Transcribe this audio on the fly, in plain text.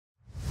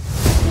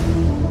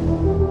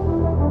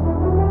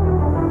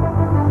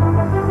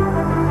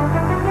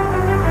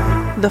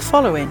The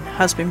following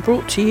has been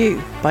brought to you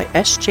by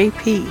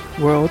SJP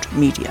World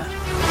Media.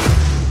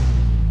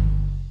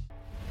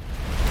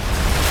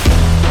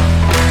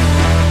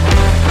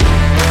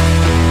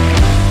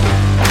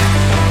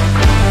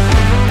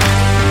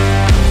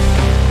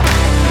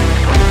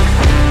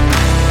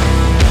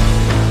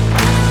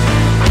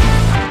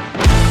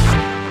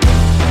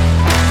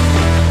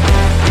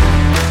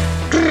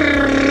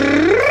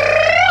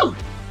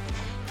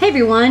 Hey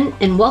everyone,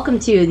 and welcome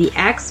to the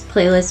Axe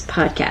Playlist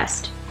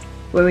Podcast,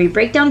 where we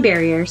break down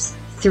barriers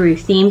through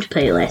themed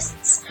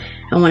playlists.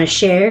 I want to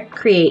share,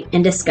 create,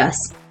 and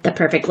discuss the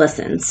perfect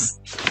listens.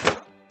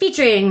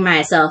 Featuring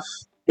myself,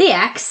 the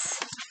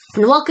Axe,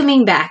 and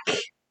welcoming back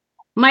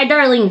my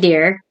darling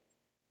dear,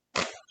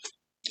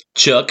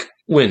 Chuck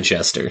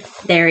Winchester.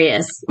 There he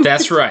is.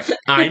 That's right.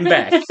 I'm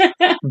back.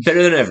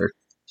 Better than ever.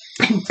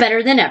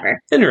 Better than ever.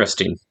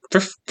 Interesting.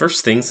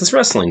 First things is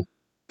wrestling.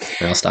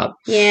 I'll stop.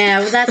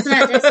 Yeah, well, that's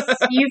not this.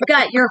 You've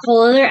got your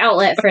whole other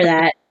outlet for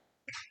that.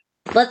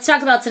 Let's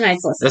talk about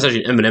tonight's list. That's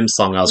actually an Eminem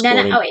song I was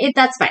quoting.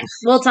 That's fine.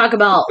 We'll talk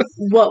about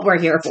what we're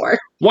here for.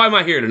 Why am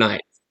I here tonight?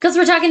 Because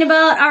we're talking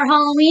about our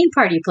Halloween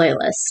party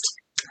playlist.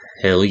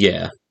 Hell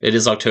yeah. It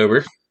is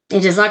October.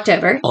 It is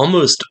October.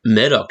 Almost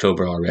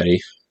mid-October already.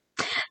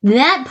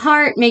 That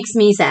part makes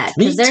me sad.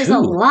 Because there's a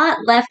lot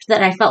left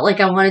that I felt like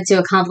I wanted to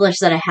accomplish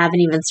that I haven't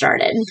even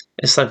started.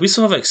 It's like we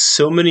still have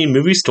so many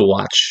movies to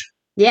watch.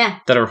 Yeah.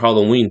 That are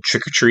Halloween.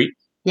 Trick or Treat.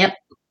 Yep.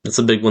 That's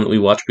a big one that we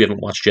watched. We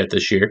haven't watched yet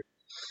this year.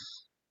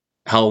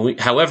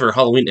 However,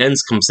 Halloween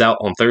Ends comes out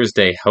on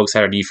Thursday. How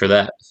excited are you for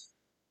that?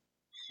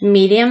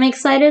 Medium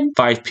excited?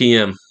 5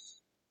 p.m.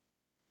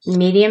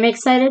 Medium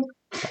excited?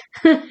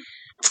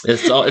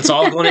 It's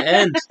all going to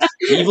end.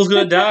 Evil's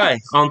going to die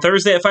on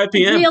Thursday at 5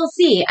 p.m. We'll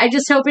see. I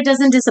just hope it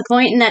doesn't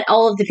disappoint and that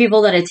all of the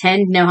people that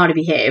attend know how to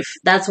behave.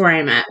 That's where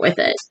I'm at with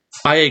it.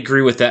 I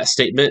agree with that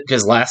statement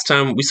because last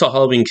time we saw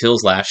Halloween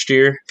Kills last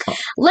year.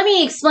 Let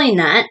me explain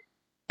that.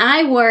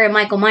 I wore a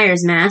Michael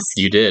Myers mask.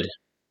 You did.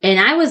 And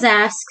I was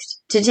asked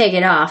to take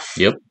it off.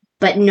 Yep.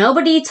 But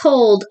nobody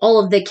told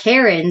all of the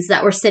Karens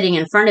that were sitting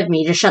in front of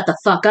me to shut the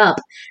fuck up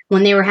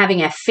when they were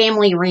having a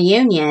family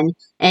reunion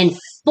and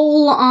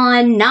full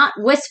on not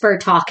whisper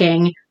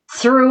talking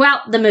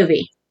throughout the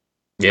movie.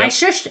 Yep. I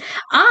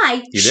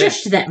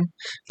shushed them.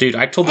 Dude,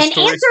 I told the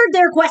story. And answered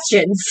their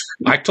questions.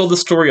 I told the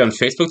story on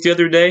Facebook the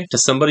other day to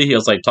somebody. He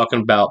was like talking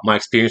about my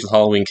experience with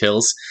Halloween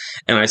Kills.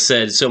 And I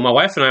said, so my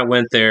wife and I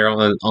went there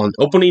on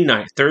opening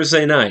night,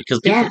 Thursday night. Because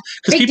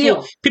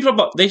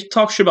people they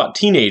talk shit about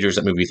teenagers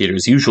at movie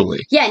theaters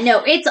usually. Yeah,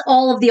 no, it's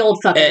all of the old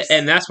fuckers.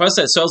 And that's what I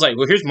said. So I was like,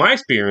 well, here's my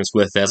experience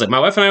with it. I was like, my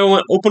wife and I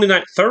went opening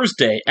night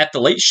Thursday at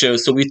the late show.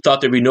 So we thought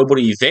there'd be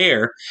nobody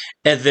there.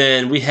 And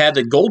then we had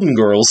the Golden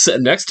Girls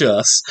sitting next to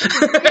us.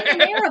 And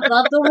they're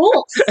above the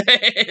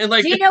rules. And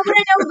like, do you know what I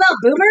know about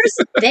boomers?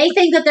 They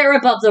think that they're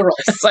above the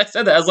rules. So I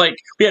said that. I was like,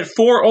 we had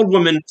 4 old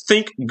women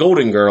think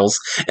Golden Girls,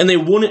 and they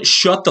wouldn't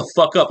shut the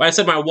fuck up. I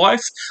said, my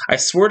wife, I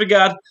swear to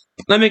God,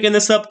 I'm not making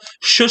this up,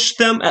 shushed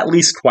them at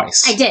least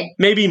twice. I did.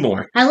 Maybe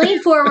more. I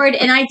leaned forward,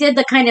 and I did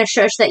the kind of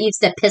shush that used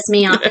to piss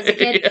me off as a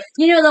kid. Yeah.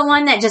 You know, the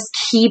one that just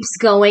keeps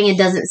going and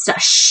doesn't stop.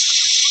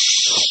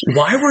 Shh.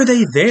 Why were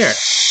they there?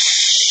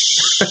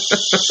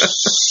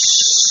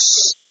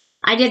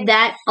 I did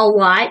that a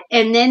lot.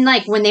 And then,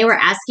 like, when they were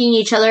asking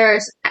each other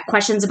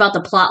questions about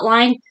the plot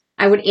line,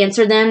 I would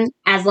answer them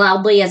as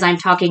loudly as I'm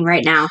talking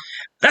right now.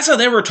 That's how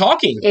they were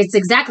talking. It's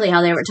exactly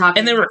how they were talking.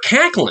 And they were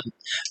cackling.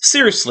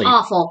 Seriously.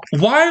 Awful.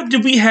 Why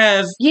did we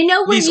have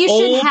these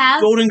old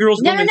Golden Girls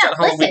women at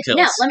Halloween Kills?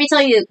 No, let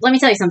me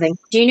tell you something.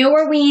 Do you know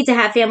where we need to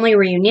have family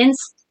reunions?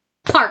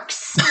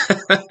 Parks.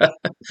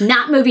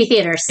 Not movie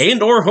theaters.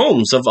 And or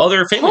homes of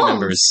other family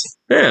members.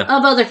 Yeah.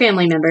 Of other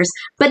family members.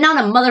 But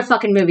not a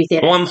motherfucking movie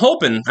theater. Well, I'm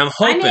hoping.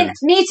 I mean,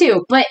 me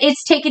too. But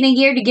it's taken a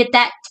year to get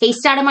that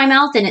taste out of my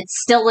mouth, and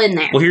it's still in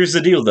there. Well, here's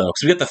the deal, though.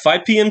 Because we got the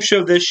 5 p.m.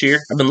 show this year.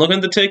 I've been looking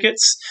at the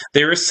tickets.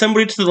 There is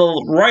somebody to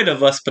the right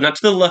of us, but not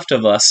to the left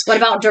of us. What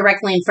about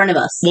directly in front of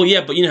us? Well,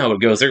 yeah, but you know how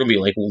it goes. They're going to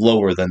be, like,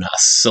 lower than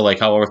us. So, like,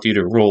 how our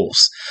theater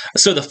rolls.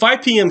 So the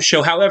 5 p.m.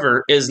 show,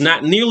 however, is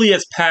not nearly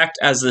as packed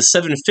as the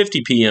 7:50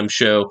 p.m.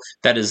 show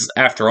that is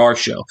after our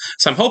show.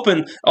 So I'm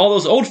hoping all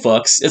those old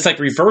fucks, it's like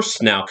reversed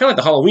now. Kind of like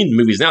the Halloween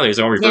movies nowadays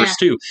are all reversed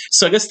too.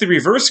 So I guess the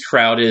reverse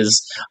crowd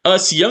is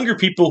us younger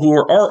people who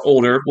are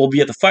older will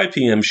be at the 5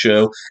 p.m.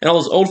 show, and all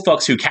those old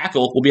fucks who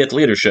cackle will be at the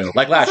later show,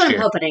 like last year.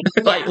 I'm hoping.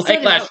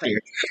 like last year.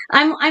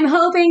 I'm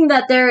hoping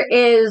that there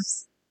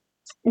is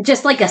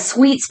just like a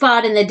sweet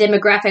spot in the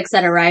demographics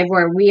that arrive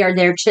where we are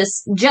there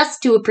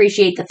just to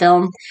appreciate the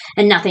film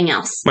and nothing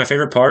else. My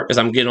favorite part is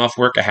I'm getting off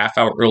work a half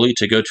hour early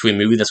to go to a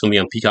movie that's going to be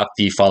on Peacock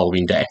the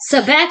following day.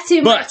 So back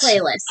to my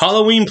playlist.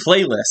 Halloween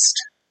playlist.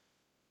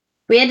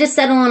 We had to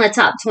settle on a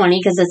top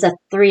 20 because it's a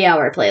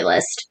 3-hour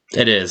playlist.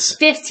 It is.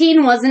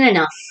 15 wasn't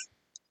enough.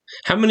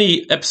 How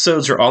many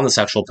episodes are on this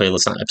actual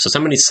playlist? Not episodes.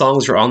 How many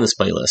songs are on this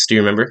playlist? Do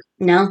you remember?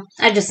 No.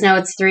 I just know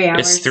it's 3 hours.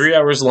 It's 3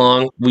 hours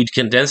long. We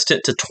condensed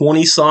it to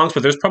 20 songs,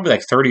 but there's probably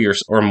like 30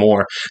 or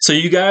more. So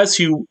you guys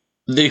who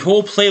the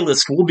whole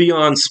playlist will be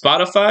on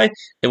Spotify,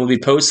 and we'll be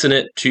posting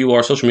it to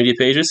our social media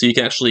pages, so you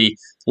can actually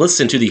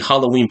listen to the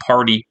Halloween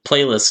Party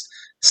playlist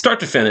start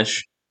to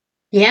finish.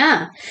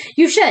 Yeah,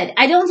 you should.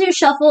 I don't do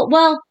shuffle.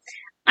 Well,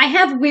 I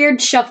have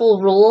weird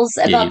shuffle rules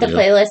about the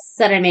playlists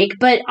that I make,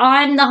 but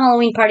on the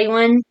Halloween Party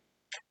one,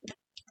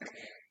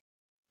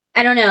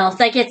 I don't know.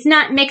 Like, it's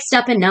not mixed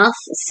up enough,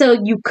 so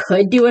you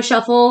could do a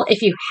shuffle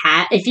if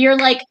you're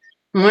like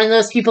one of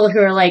those people who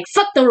are like,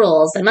 fuck the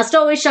rules, I must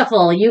always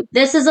shuffle.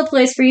 This is a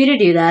place for you to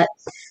do that,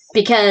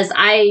 because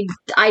I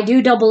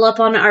do double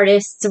up on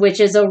artists, which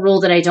is a rule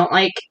that I don't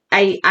like.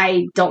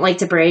 I don't like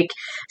to break.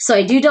 So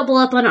I do double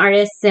up on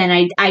artists,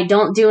 and I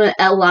don't do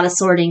a lot of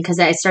sorting, because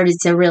I started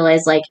to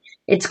realize, like,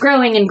 it's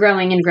growing and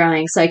growing and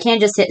growing, so I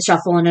can't just hit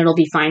shuffle and it'll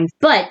be fine.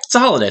 But it's a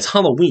holiday. It's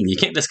Halloween. You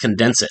can't just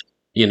condense it,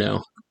 you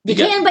know. You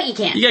can, but you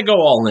can't. You gotta go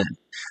all in.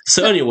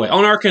 So anyway,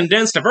 on our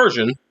condensed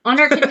version.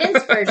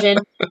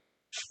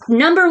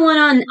 Number one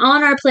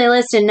on our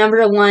playlist and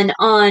number one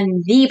on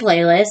the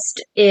playlist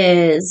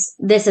is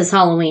This Is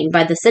Halloween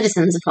by the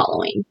Citizens of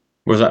Halloween.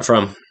 Where's that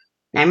from?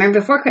 Nightmare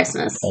Before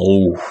Christmas.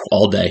 Oh,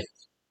 all day.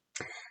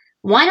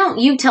 Why don't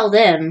you tell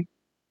them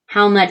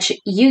how much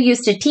you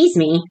used to tease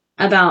me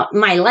about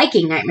my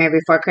liking Nightmare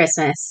Before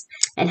Christmas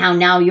and how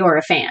now you're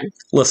a fan?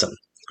 Listen,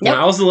 when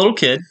I was a little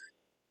kid,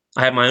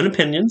 I had my own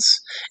opinions,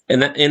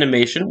 and that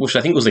animation, which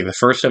I think was like the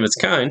first of its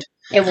kind,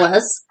 it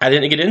was. I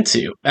didn't get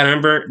into. I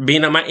remember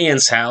being at my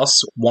aunt's house,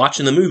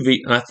 watching the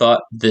movie, and I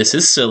thought, this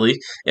is silly.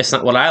 It's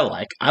not what I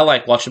like. I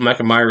like watching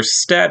Michael Myers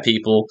stab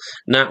people,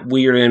 not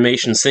weird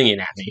animation singing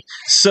at me.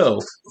 So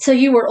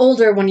you were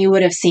older when you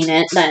would have seen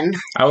it then.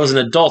 I was an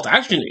adult.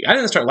 Actually, I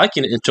didn't start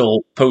liking it until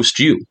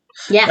post-you.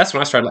 Yeah. That's when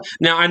I started.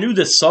 Now, I knew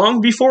this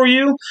song before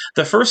you.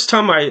 The first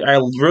time I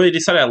really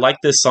decided I liked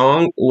this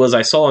song was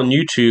I saw on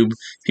YouTube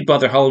people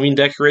had their Halloween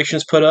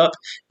decorations put up,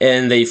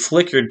 and they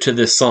flickered to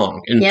this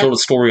song and told a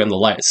story on the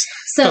lights.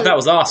 So I thought that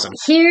was awesome.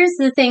 Here's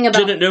the thing about...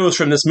 Didn't know it was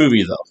from this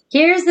movie, though.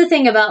 Here's the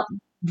thing about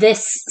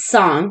this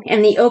song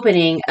and the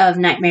opening of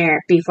Nightmare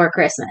Before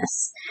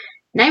Christmas.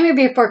 Nightmare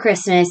Before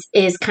Christmas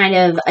is kind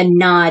of a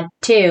nod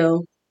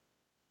to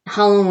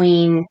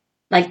Halloween...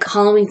 like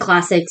Halloween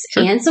classics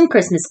and some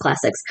Christmas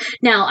classics.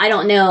 Now, I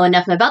don't know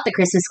enough about the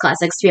Christmas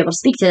classics to be able to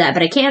speak to that,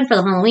 but I can for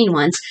the Halloween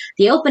ones.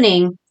 The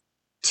opening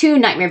to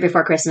Nightmare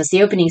Before Christmas,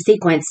 the opening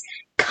sequence,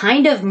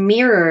 kind of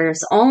mirrors,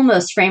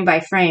 almost frame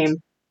by frame,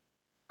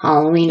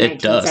 Halloween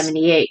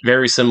 1978.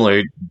 Very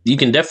similar. You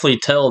can definitely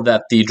tell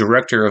that the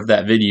director of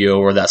that video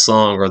or that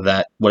song or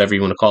that, whatever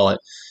you want to call it,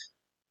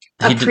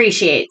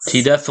 appreciates.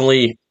 He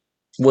definitely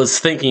was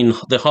thinking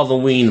the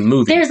Halloween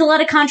movie. There's a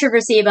lot of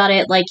controversy about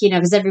it, like, you know,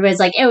 because everybody's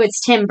like, oh, it's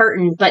Tim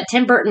Burton, but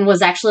Tim Burton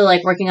was actually,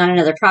 like, working on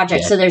another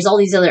project, so there's all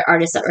these other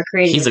artists that were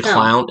creating He's a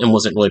clown and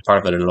wasn't really part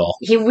of it at all.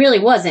 He really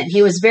wasn't.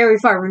 He was very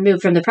far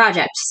removed from the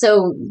project.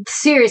 So,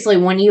 seriously,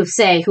 when you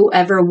say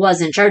whoever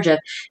was in charge of,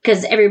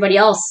 because everybody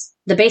else,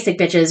 the basic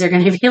bitches, are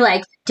going to be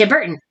like, Tim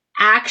Burton.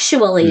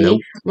 Actually,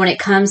 when it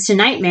comes to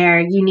Nightmare,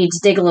 you need to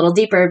dig a little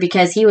deeper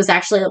because he was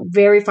actually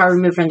very far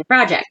removed from the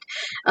project.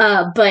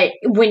 But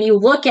when you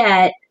look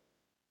at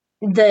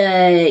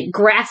the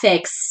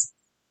graphics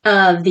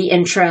of the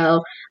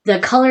intro, the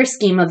color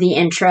scheme of the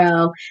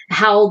intro,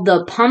 how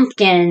the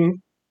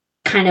pumpkin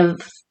kind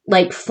of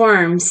like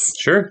forms.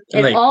 Sure.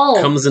 It like all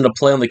comes into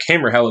play on the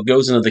camera, how it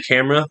goes into the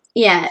camera.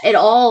 Yeah, it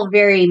all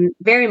very,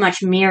 very much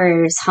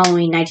mirrors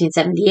Halloween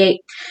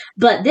 1978.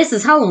 But This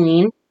Is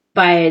Halloween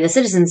by the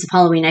Citizens of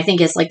Halloween, I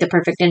think, is like the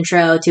perfect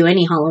intro to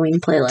any Halloween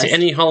playlist. To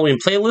any Halloween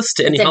playlist,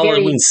 to any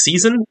Halloween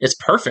season, it's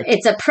perfect.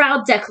 It's a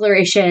proud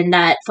declaration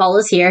that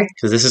follows here.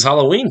 Because this is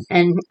Halloween.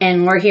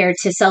 And we're here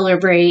to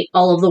celebrate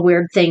all of the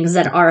weird things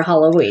that are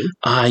Halloween.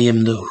 I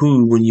am the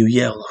who when you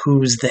yell,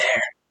 who's there?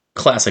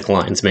 Classic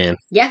lines, man.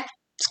 Yeah.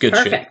 It's good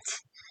perfect. shit.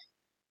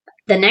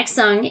 The next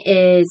song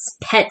is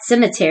Pet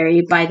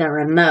Sematary by the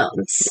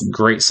Ramones.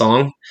 Great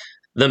song.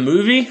 The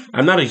movie,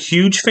 I'm not a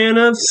huge fan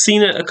of.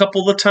 Seen it a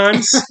couple of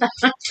times.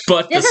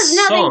 But this has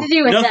nothing to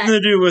do with nothing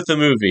to do with the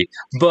movie.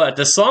 But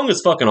the song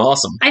is fucking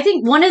awesome. I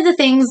think one of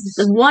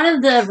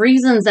the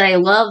reasons that I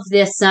love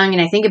this song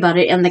and I think about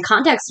it in the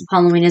context of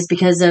Halloween is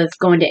because of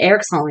going to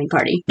Eric's Halloween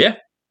party. Yeah.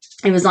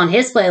 It was on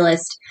his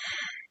playlist.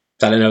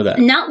 I didn't know that.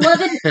 Not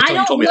loving. I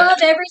don't love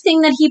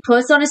everything that he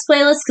puts on his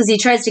playlist because he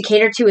tries to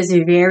cater to his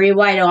very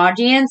wide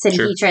audience and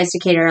he tries to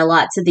cater a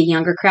lot to the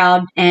younger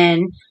crowd.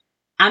 And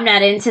I'm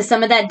not into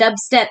some of that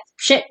dubstep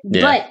shit.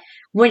 Yeah. But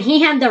when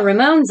he had the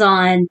Ramones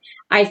on,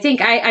 I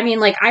think I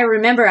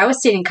remember I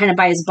was sitting kind of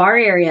by his bar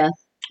area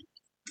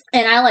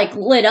and I like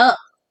lit up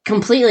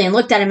completely and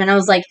looked at him and I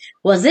was like,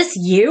 was this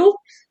you?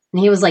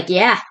 And he was like,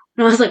 yeah.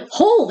 And I was like,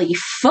 holy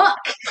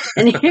fuck.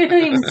 And he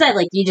even said,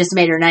 like, you just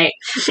made her night.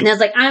 And I was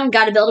like, I've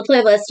got to build a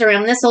playlist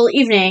around this whole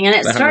evening. And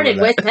it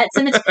started with Pet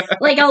Sematary.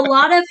 Like, a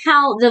lot of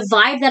how the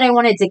vibe that I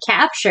wanted to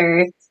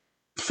capture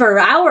for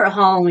our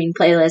Halloween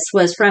playlist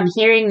was from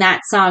hearing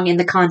that song in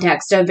the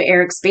context of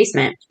Eric's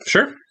basement.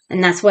 Sure.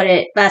 And that's what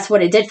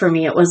it did for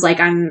me. It was like,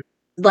 I'm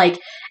like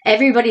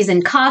everybody's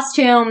in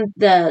costume.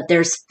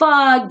 There's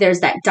fog. There's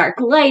that dark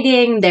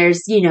lighting. There's,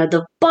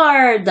 the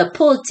bar, the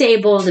pool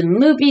table, the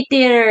movie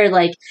theater.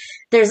 Like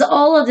there's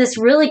all of this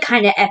really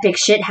kind of epic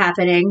shit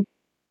happening.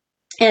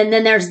 And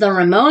then there's the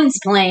Ramones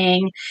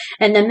playing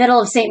in the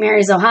middle of St.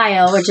 Mary's,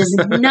 Ohio, which is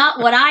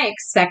not what I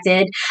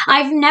expected.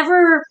 I've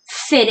never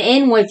fit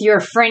in with your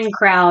friend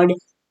crowd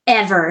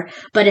ever.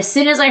 But as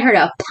soon as I heard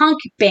a punk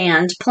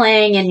band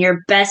playing in your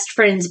best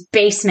friend's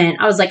basement,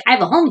 I was like, I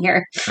have a home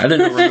here. I didn't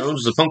know Ramones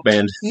was a punk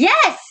band.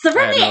 Yes, from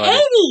the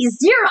 80s.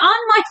 You're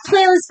on my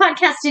playlist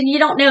podcast and you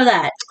don't know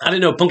that. I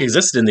didn't know punk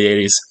existed in the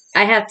 80s.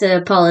 I have to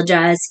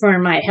apologize for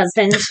my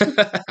husband.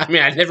 I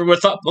mean, I never would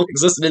have thought punk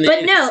existed in the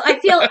 80s. But no,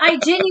 I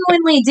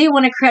genuinely do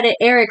want to credit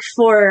Eric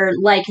for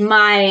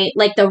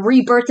the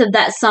rebirth of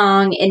that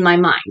song in my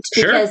mind.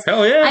 Because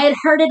Hell yeah. I had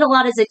heard it a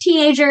lot as a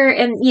teenager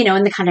and,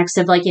 in the context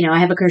of I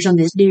have a crush on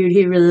this dude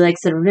who really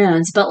likes the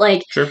Ramones. But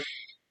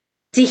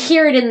to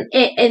hear it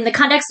in the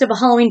context of a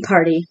Halloween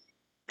party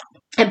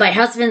at my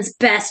husband's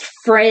best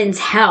friend's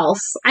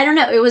house. I don't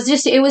know. It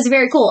was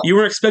very cool. You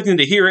weren't expecting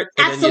to hear it.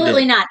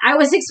 Absolutely not. I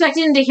was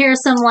expecting to hear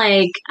some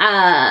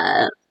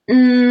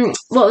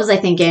what was I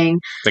thinking?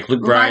 Like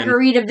Luke Bryan.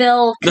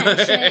 Margaritaville kind of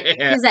shit.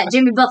 Yeah. Is that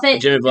Jimmy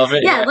Buffett? Jimmy Buffett.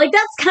 Yeah,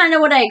 that's kind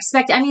of what I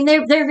expected. I mean,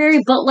 they're very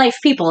boat life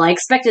people. I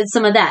expected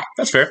some of that.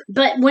 That's fair.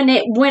 But when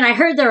I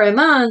heard the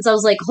Ramones, I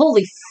was like,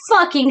 holy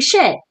fucking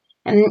shit.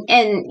 And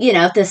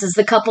this is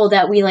the couple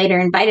that we later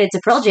invited to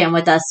Pearl Jam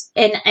with us.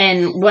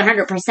 And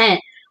 100%.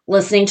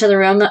 Listening to the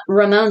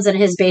Ramones in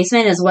his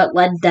basement is what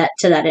led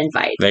to that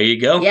invite. There you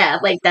go. Yeah,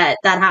 that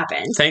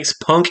happened. Thanks,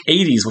 punk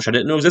 80s, which I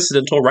didn't know existed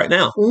until right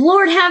now.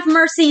 Lord have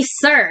mercy,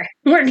 sir.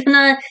 We're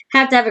gonna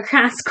have to have a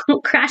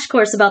crash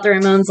course about the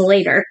Ramones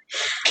later.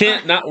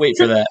 Can't not wait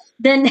for that.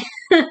 Then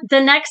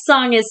the next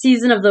song is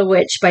Season of the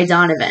Witch by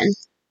Donovan.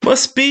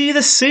 Must be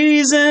the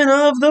season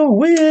of the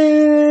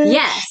witch.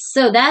 Yes,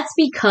 so that's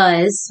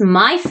because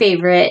my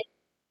favorite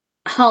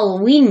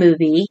Halloween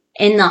movie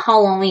in the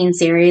Halloween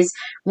series,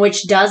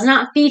 which does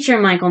not feature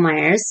Michael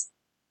Myers.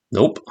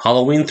 Nope.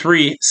 Halloween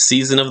 3,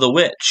 Season of the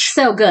Witch.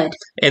 So good.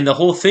 And the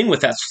whole thing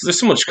with that, there's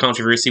so much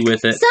controversy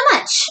with it. So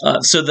much.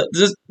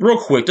 Just real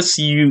quick, just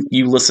so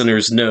you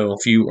listeners know,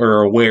 if you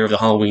are aware of the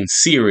Halloween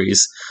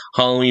series,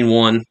 Halloween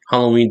 1,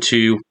 Halloween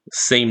 2,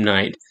 same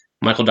night.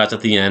 Michael dies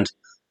at the end.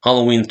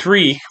 Halloween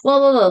 3.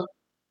 Whoa.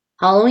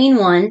 Halloween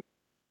 1,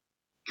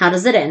 how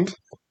does it end?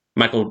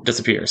 Michael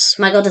disappears.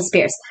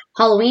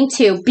 Halloween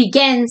 2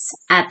 begins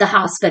at the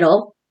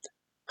hospital.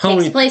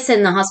 Takes place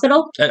in the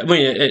hospital.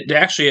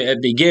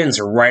 It begins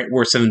right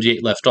where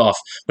 78 left off.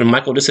 When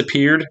Michael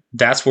disappeared,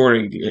 that's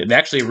where they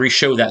actually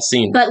re-show that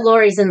scene. But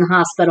Laurie's in the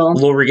hospital.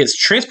 Laurie gets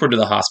transported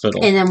to the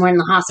hospital. And then we're in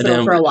the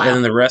hospital for a while. And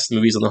then the rest of the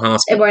movie's in the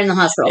hospital. And we're in the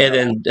hospital.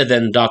 And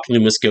then Dr.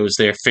 Loomis goes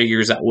there,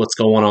 figures out what's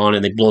going on,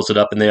 and they blows it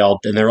up, and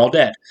they're all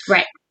dead.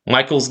 Right.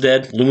 Michael's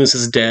dead, Loomis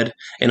is dead.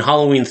 And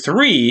Halloween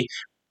 3,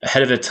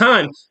 ahead of the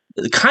time,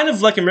 kind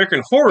of like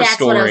American Horror That's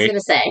Story. That's what I was going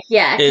to say.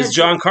 Yeah. Is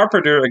John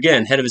Carpenter,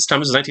 again, head of his time.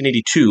 This was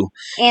 1982.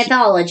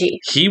 Anthology.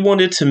 He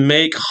wanted to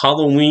make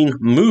Halloween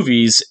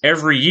movies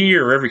every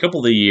year or every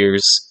couple of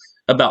years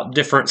about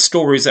different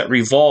stories that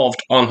revolved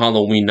on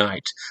Halloween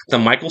night. The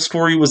Michael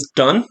story was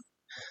done.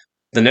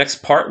 The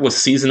next part was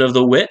Season of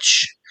the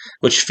Witch,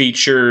 which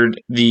featured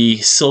the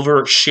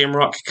Silver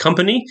Shamrock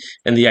Company,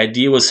 and the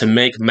idea was to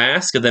make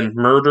masks and then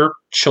murder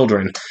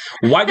children.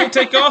 Why did it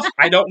take off?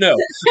 I don't know.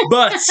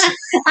 But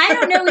I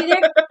don't know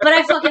either, but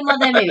I fucking love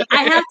that movie.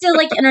 I have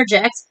to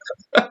interject.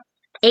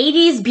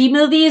 80s B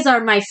movies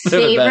are my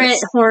favorite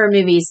horror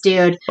movies,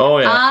 dude. Oh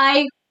yeah.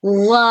 I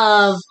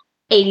love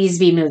 80s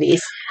B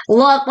movies.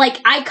 Love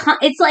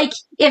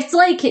it's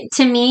like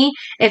to me,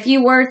 if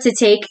you were to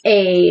take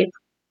a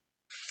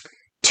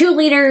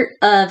 2-liter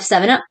of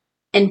 7-Up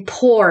and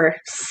pour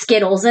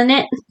Skittles in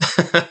it,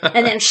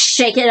 and then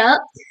shake it up,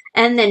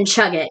 and then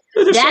chug it.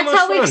 That's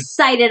how fun.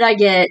 Excited I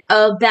get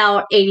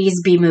about 80s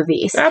B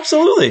movies.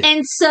 Absolutely.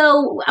 And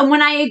so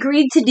when I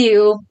agreed to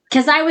do,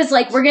 because I was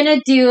like, we're going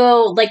to do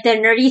the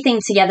nerdy thing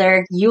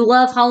together. You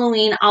love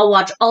Halloween. I'll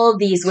watch all of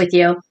these with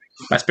you.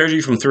 I spared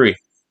you from 3.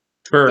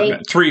 Or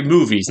 3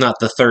 movies, not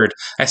the third.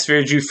 I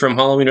spared you from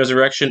Halloween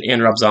Resurrection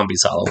and Rob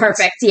Zombie's Halloween.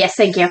 Perfect. Yes,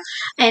 thank you.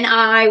 And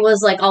I was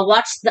like, I'll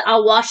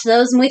watch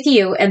those with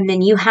you, and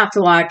then you have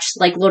to watch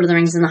Lord of the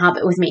Rings and The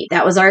Hobbit with me.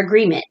 That was our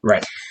agreement.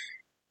 Right.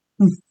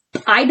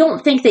 I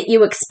don't think that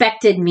you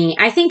expected me.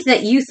 I think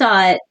that you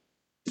thought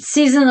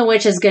Season of the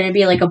Witch is going to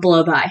be a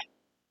blow-by.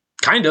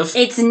 Kind of.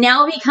 It's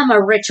now become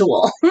a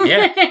ritual.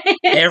 Yeah.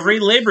 Every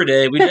Labor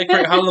Day, we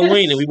decorate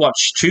Halloween and we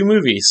watch 2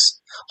 movies.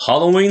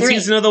 Halloween 3.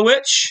 Season of the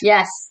Witch.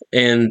 Yes.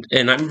 And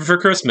Nightmare Before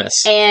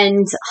Christmas.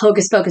 And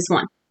Hocus Pocus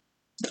 1.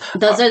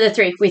 Those are the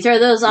 3. We throw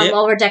those on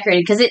while we're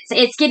decorating because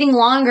it's getting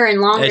longer and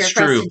longer it's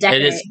for true. us to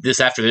decorate. It is this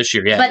after this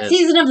year, yeah. But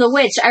Season of the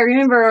Witch, I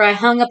remember I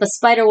hung up a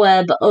spider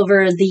web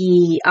over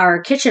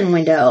our kitchen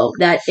window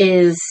that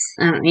is,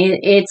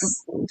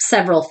 it's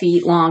several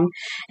feet long,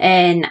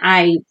 and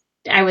I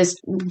was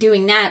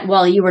doing that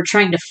while you were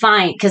trying to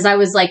find, because I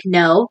was like,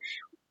 no,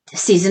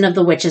 Season of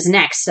the Witch is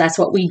next. That's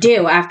what we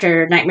do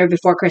after Nightmare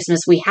Before Christmas.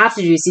 We have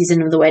to do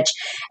Season of the Witch.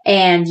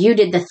 And you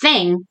did the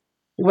thing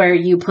where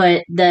you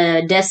put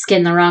the disc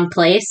in the wrong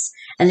place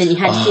and then you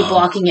had to keep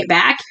walking it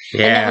back.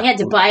 Yeah. And then we had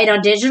to buy it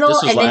on digital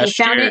and then you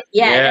found it.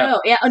 Yeah.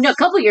 No, a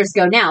couple years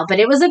ago now, but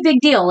it was a big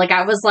deal. Like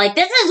I was like,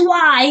 this is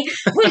why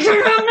we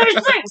can have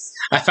those things.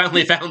 I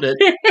finally found it.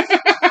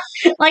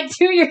 Like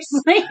 2 years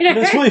later. But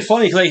it's really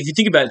funny because, like, if you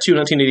think about it, too, in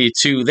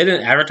 1982, they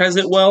didn't advertise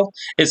it well,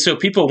 and so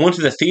people went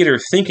to the theater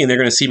thinking they're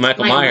going to see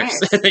Michael Myers.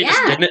 They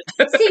just didn't.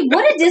 See,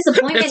 what a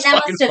disappointment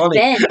that must have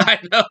been. I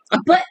know.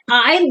 But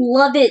I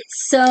love it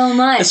so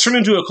much. It's turned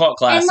into a cult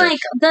classic. And,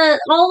 like,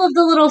 all of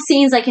the little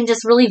scenes I can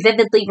just really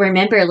vividly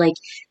remember, like,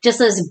 just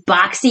those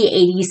boxy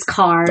 80s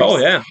cars. Oh,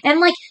 yeah. And,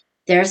 like,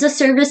 there's a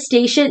service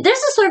station. There's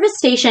a service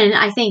station,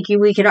 I think,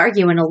 we could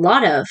argue in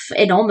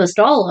almost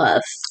all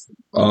of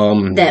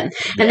them. And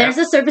there's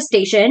a service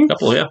station.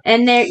 Couple, yeah.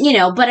 And there,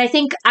 but I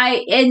think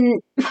I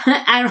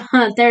don't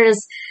know,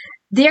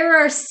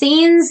 there are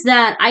scenes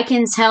that I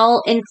can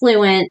tell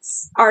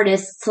influence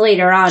artists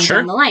later on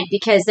down the line,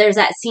 because there's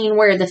that scene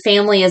where the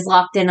family is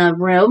locked in a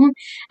room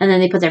and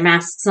then they put their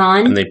masks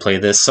on. And they play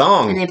this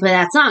song. And they play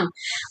that song.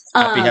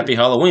 Happy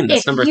Halloween.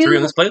 That's number 3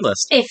 on this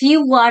playlist. If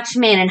you watch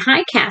Man in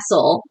High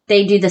Castle,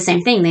 they do the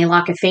same thing. They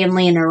lock a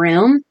family in a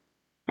room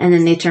and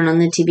then they turn on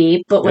the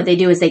TV. But what they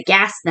do is they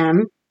gas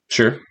them.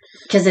 Sure.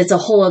 Because it's a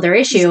whole other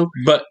issue.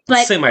 But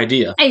same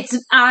idea.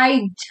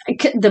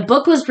 The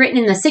book was written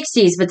in the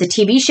 60s, but the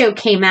TV show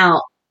came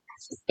out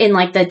in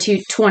like the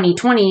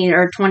 2020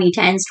 or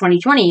 2010s,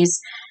 2020s.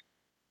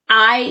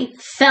 I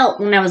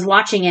felt when I was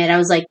watching it, I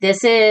was like,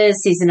 this is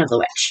Season of the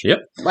Witch. Yep.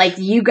 Like,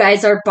 you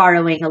guys are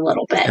borrowing a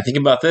little bit. And think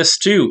about this,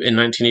 too. In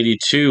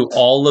 1982,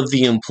 all of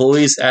the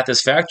employees at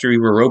this factory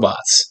were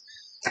robots.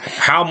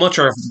 How much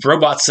are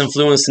robots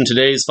influenced in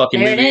today's fucking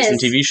movies and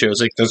TV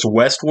shows? Like, there's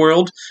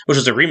Westworld, which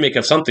is a remake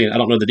of something. I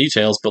don't know the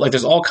details, but, like,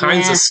 there's all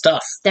kinds of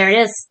stuff. There it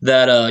is.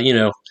 That,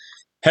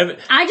 ahead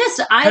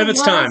of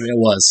its time.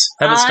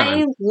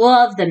 I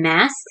love the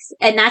masks,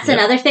 and that's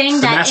another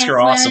thing that masks are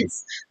awesome.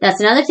 That's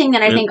another thing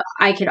that I think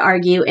I could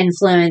argue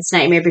influenced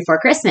Nightmare Before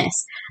Christmas.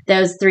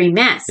 Those 3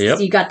 masks. Yep.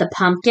 You got the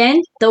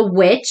pumpkin, the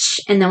witch,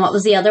 and then what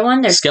was the other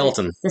one? There's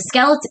skeleton. The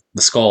skeleton.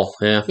 The skull.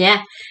 Yeah.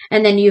 Yeah.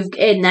 And then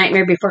in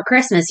Nightmare Before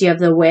Christmas, you have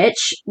the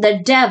witch, the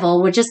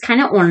devil, which is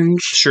kind of orange.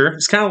 Sure,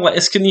 it's kind of like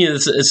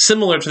it's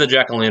similar to the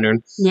jack-o'-lantern.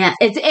 Yeah,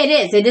 it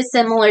is. It is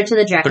similar to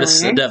the jack-o'-lantern, but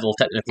it's the devil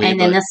technically. And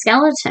then the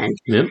skeleton.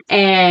 Yep.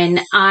 And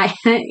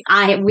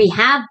we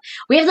have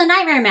the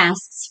nightmare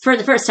masks for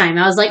the first time.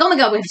 I was like, oh my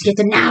god, we have to get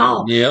them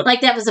now. Yep.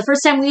 Like that was the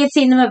first time we had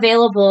seen them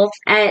available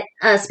at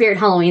Spirit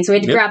Halloween, so we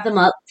had to grab them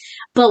up.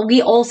 But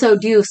we also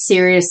do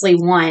seriously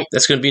want.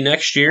 That's going to be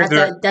next year.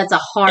 That's a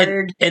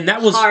hard, and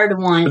that was hard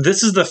one.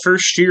 This is the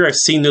first year I've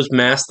seen those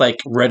masks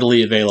like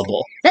readily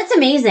available. That's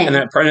amazing. And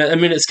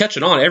it's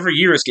catching on. Every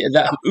year,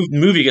 that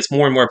movie gets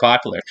more and more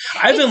popular.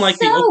 I even like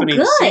the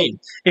opening scene.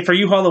 And for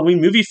you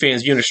Halloween movie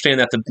fans, you understand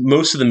that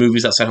most of the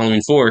movies outside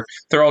Halloween 4,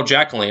 they're all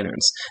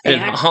jack-o'-lanterns. And in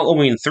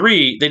Halloween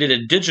 3, they did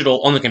a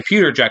digital on the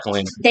computer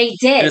jack-o'-lantern. They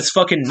did. And it's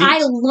fucking neat.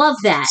 I love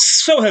that.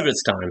 So ahead of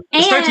its time.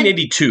 It's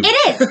 1982. It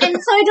is. And so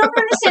I don't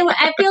understand.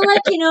 I feel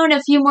like, in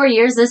a few more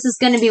years, this is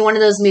going to be one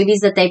of those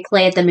movies that they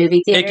play at the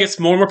movie theater. It gets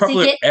more and more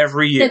popular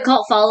every year. The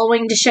cult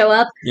following to show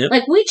up. Yep.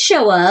 Like, we'd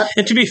show up.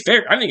 And to be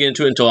fair, I didn't get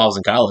into it until I was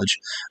in college.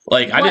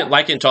 Like, I didn't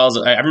like it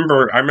until I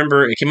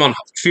remember it came on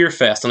Fear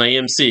Fest on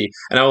AMC,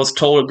 and I was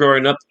told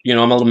growing up, on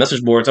my little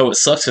message boards, it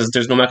sucks because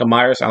there's no Michael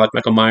Myers. I like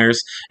Michael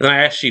Myers. And then I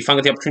actually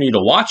finally got the opportunity to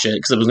watch it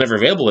because it was never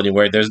available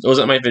anywhere. It was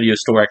at my video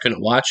store. I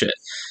couldn't watch it.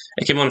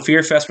 It came on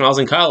Fear Fest when I was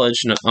in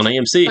college on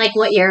AMC. Like,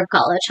 what year of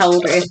college? How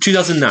old are you?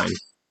 2009.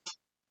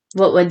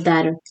 What would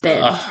that have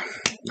been?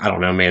 I don't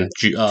know, man.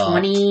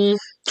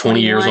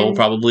 20 years old,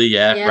 probably.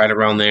 Yeah, right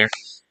around there.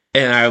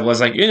 And I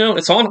was like,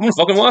 it's on. I'm going to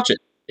fucking watch it.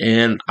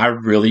 And I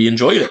really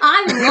enjoyed it.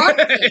 I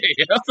loved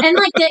it. And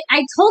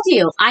I told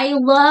you, I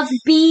love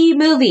B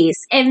movies.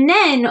 And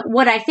then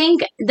what I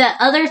think the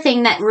other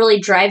thing that really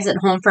drives it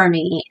home for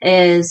me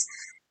is,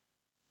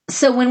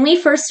 so when we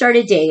first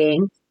started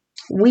dating,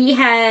 we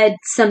had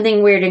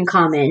something weird in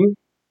common.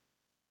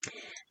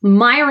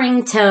 My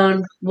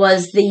ringtone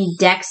was the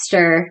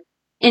Dexter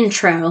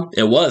intro.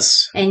 It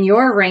was. And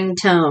your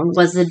ringtone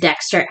was the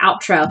Dexter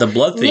outro. The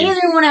blood theme.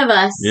 Neither one of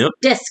us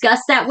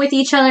discussed that with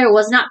each other. It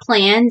was not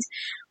planned.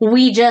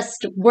 We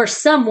just were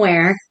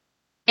somewhere.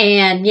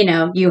 And,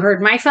 you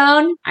heard my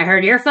phone, I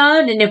heard your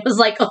phone, and it was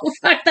like, oh,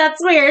 fuck,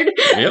 that's weird.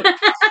 Yep.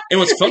 And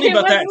what's funny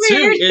about that,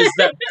 too, is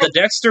that the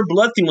Dexter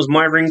blood theme was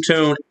my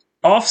ringtone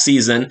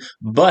off-season,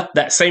 but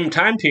that same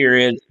time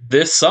period,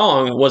 this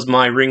song was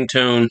my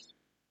ringtone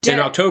in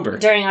October.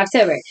 During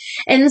October.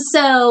 And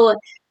so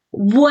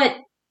what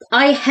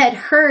I had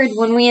heard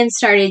when we had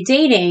started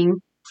dating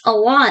a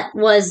lot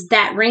was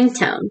that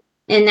ringtone.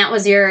 And that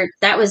was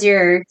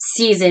your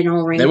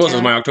seasonal ringtone. That was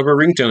my October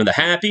ringtone, the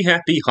happy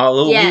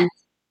Halloween. Yeah.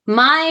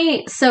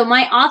 My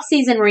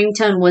off-season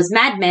ringtone was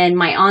Mad Men.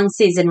 My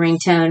on-season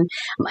ringtone,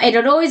 it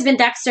had always been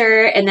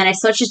Dexter, and then I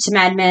switched it to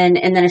Mad Men,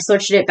 and then I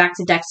switched it back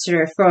to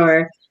Dexter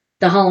for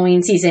the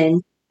Halloween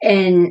season.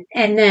 And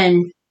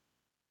then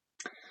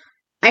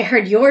I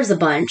heard yours a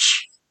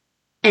bunch.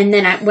 And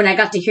then when I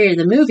got to hear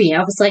the movie, I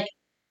was like,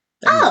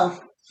 oh.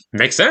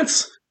 Makes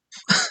sense.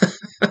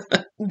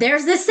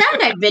 There's this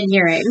sound I've been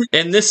hearing.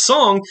 And this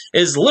song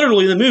is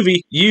literally the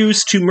movie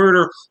used to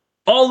murder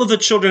all of the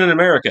children in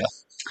America.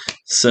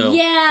 So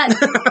yeah,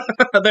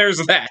 there's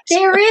that.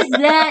 There is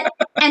that.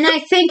 And I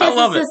think as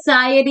a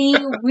society,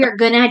 we're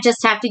going to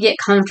just have to get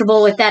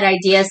comfortable with that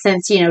idea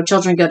since,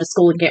 children go to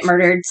school and get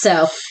murdered.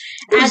 So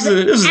as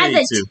a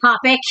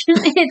topic,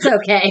 it's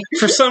okay.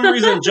 For some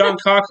reason, John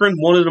Cochran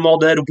wanted them all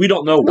dead. We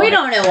don't know why. We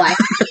don't know why.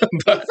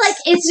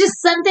 It's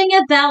just something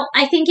about,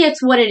 I think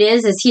it's what it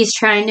is he's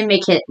trying to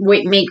make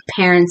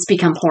parents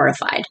become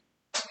horrified.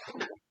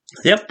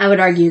 Yep. I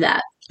would argue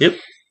that. Yep.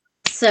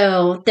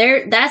 So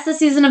that's the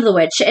Season of the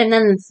Witch. And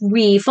then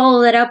we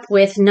follow that up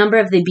with Number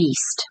of the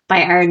Beast by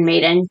Iron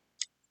Maiden.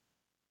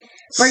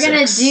 We're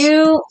going to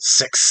do...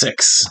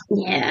 6.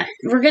 Yeah.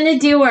 We're going to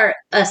do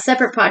a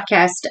separate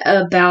podcast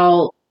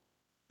about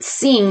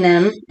seeing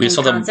them We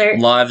saw concert.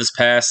 them live this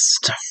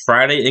past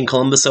Friday in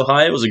Columbus,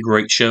 Ohio. It was a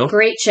great show.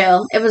 Great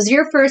show. It was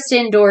your first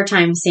indoor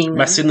time seeing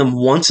them. I seen them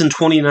once in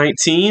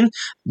 2019.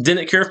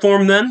 Didn't care for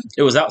them then.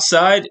 It was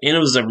outside, and it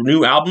was a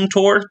new album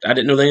tour. I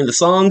didn't know any of the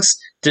songs.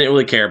 Didn't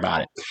really care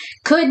about it.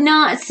 Could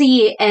not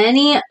see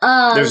any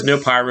of There's no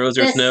pyros.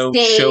 There's no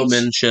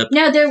showmanship.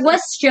 No, there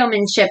was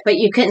showmanship, but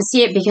you couldn't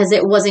see it because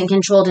it wasn't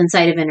controlled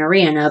inside of an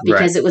arena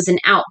because it was an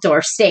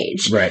outdoor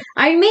stage. Right.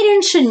 Iron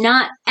Maiden should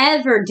not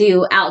ever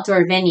do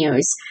outdoor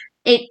venues.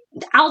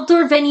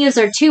 Outdoor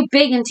venues are too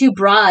big and too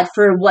broad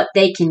for what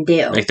they can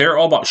do. Like, they're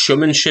all about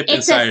showmanship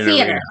inside an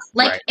arena.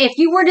 If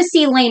you were to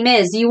see Les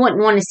Mis, you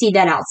wouldn't want to see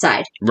that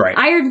outside. Right.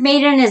 Iron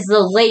Maiden is the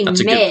Les Mis. That's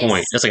a good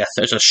point.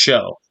 It's a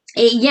show.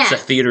 It's a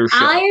theater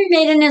show. Iron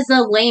Maiden is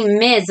the Les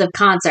Mis of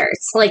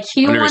concerts.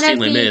 You I've never seen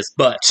Les Mis,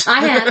 but I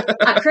have.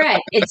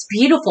 Correct. It's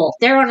beautiful.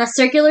 They're on a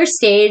circular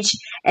stage,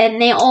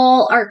 and they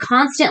all are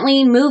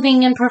constantly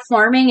moving and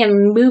performing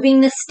and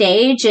moving the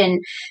stage. And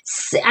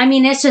I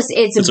mean, it's a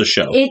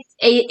show.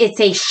 It's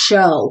a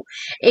show.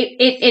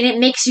 It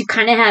makes you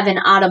kind of have an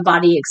out of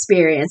body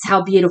experience.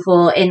 How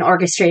beautiful and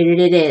orchestrated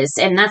it is,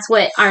 and that's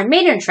what Iron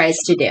Maiden tries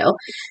to do.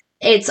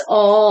 It's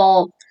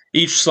all.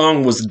 Each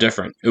song was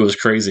different. It was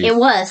crazy. It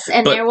was.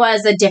 And there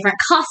was a different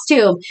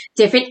costume,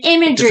 different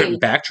imagery.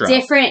 Different backdrop.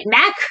 Different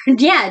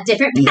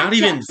backdrop. Not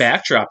even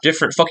backdrop.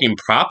 Different fucking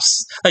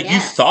props. You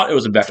thought it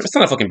was a backdrop. It's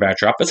not a fucking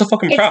backdrop. It's a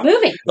fucking prop. It's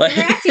moving.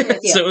 Interacting with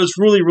you. So it was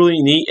really, really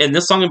neat. And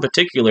this song in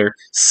particular,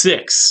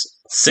 6.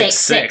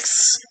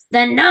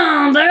 The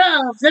number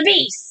of the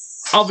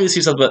beast. Obviously,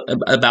 it's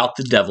about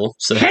the devil.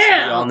 So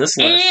hell on this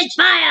list. and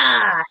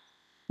fire.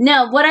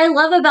 No, what I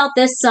love about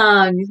this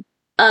song,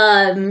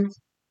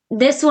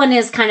 this one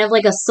is kind of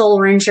like a soul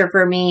wrencher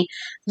for me.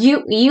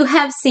 You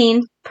have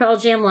seen Pearl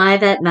Jam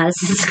live at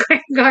Madison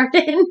Square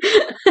Garden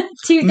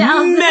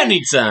 2000.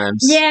 Many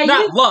times. Yeah.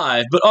 Not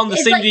live, but on the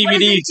same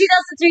DVD.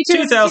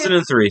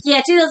 2003.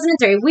 Yeah,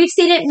 2003. We've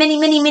seen it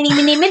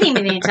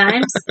many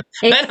times.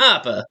 Ben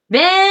Harper.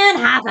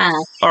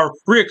 Our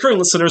reoccurring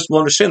listeners will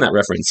understand that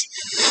reference.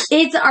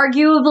 It's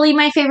arguably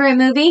my favorite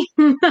movie.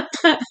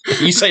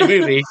 You say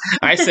movie,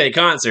 I say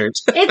concert.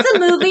 It's a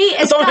movie.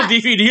 It's on a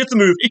DVD. It's a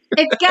movie.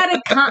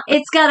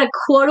 It's got a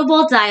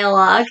quotable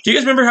dialogue. Do you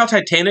guys remember how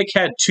Titanic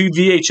had 2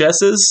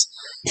 VHSs?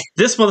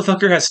 This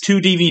motherfucker has 2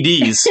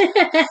 DVDs.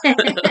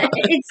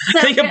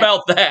 Think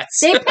about that.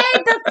 They paid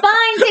the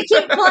fine to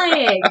keep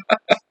playing.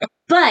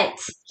 But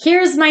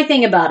here's my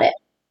thing about it.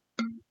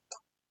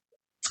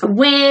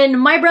 When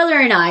my brother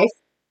and I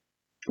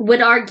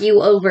would argue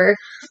over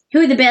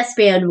who the best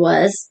band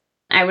was,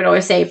 I would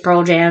always say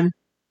Pearl Jam.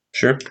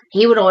 Sure.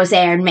 He would always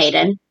say Iron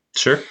Maiden.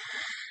 Sure.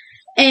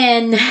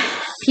 And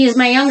he's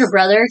my younger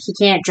brother. He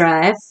can't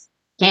drive.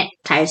 Can't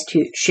tie his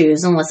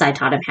shoes unless I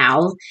taught him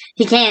how.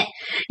 He can't,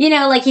 he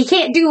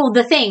can't do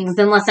the things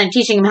unless I'm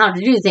teaching him how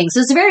to do things. So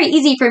it's very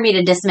easy for me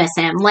to dismiss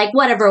him.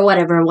 Whatever.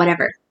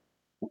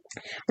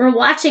 We're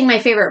watching my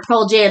favorite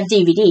Pearl Jam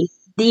DVD,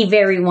 the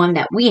very one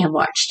that we have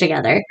watched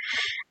together.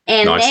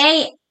 And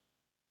They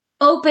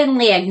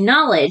openly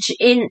acknowledge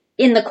in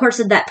the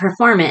course of that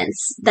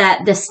performance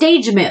that the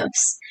stage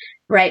moves,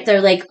 right?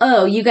 They're like,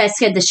 oh, you guys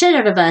scared the shit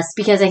out of us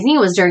because I think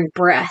it was during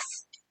Breath.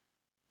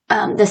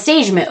 The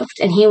stage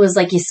moved, and he was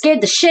like, you scared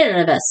the shit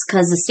out of us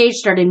because the stage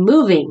started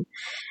moving.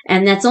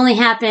 And that's only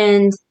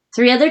happened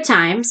 3 other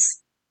times.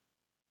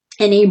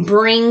 And he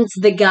brings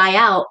the guy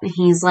out, and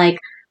he's like,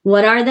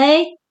 what are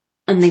they?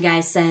 And the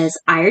guy says,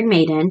 Iron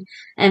Maiden.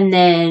 And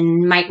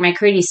then Mike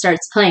McCready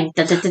starts playing.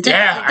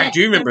 Yeah, I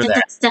do remember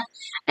that.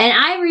 And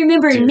I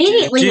remember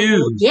immediately,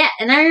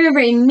 and I remember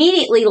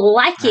immediately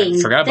liking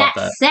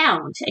that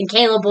sound. And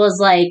Caleb was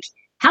like,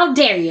 how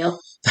dare you?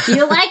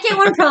 You like it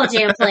when Pearl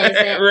Jam plays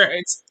it.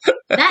 Right.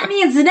 That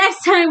means the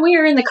next time we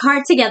are in the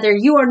car together,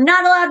 you are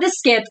not allowed to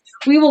skip.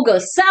 We will go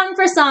song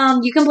for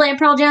song. You can play a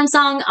Pearl Jam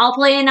song. I'll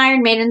play an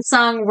Iron Maiden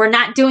song. We're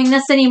not doing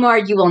this anymore.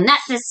 You will not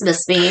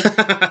dismiss me.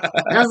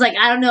 I was like,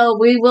 I don't know.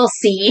 We will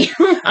see.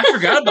 I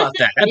forgot about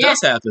that. That does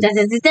happen. Yep,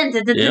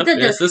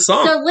 it's this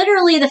song. So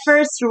literally the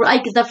first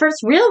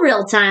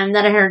real time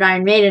that I heard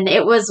Iron Maiden,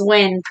 it was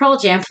when Pearl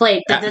Jam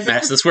played. At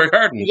Madison Square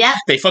Garden. Yeah.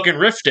 They fucking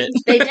riffed it.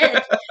 They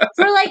did.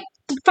 For like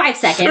 5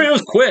 seconds. I mean, it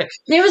was quick.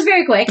 It was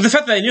very quick. But the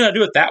fact that they knew how to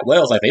do it that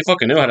well is like, they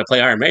fucking knew how to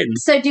play Iron Maiden.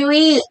 So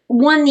Dewey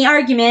won the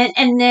argument,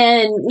 and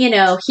then,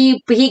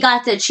 he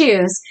got to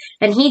choose.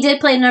 And he did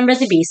play Number of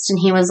the Beast, and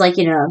he was like,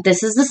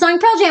 this is the song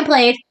Pearl Jam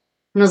played.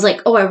 And I was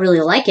like, oh, I really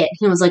like it.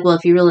 He was like, well,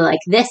 if you really like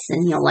this,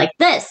 and you'll like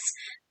this,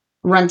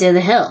 Run to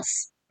the Hills.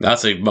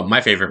 That's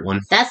my favorite one.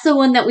 That's the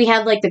one that we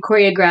had, like, the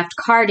choreographed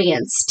car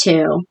dance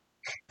to.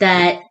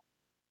 That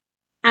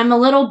I'm a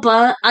little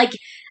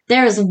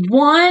there's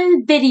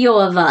one video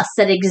of us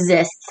that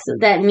exists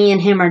that me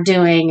and him are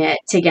doing it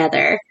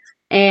together.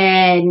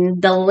 And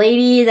the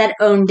lady that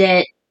owned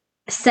it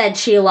said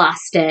she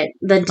lost it.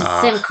 The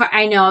SIM card,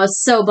 I know, I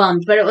was so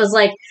bummed. But it was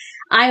like,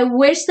 I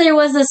wish there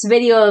was this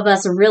video of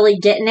us really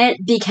getting it,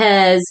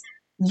 because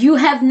you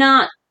have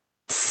not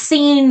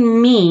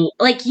seen me.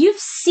 Like, you've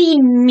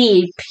seen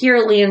me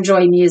purely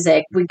enjoy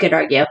music, we could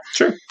argue.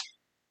 Sure.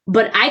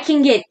 But I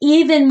can get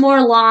even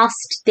more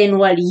lost than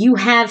what you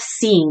have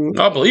seen.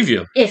 I'll believe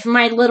you. If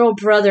my little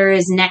brother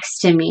is next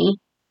to me.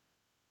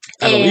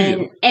 I believe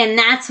you. And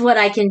that's what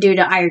I can do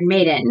to Iron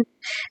Maiden.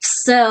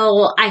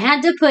 So I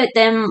had to put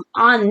them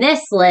on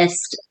this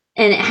list,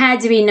 and it had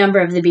to be Number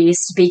of the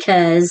Beast,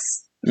 because...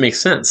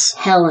 Makes sense.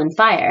 Hell and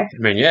Fire. I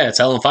mean, yeah, it's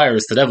Hell and Fire.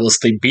 It's the Devil. It's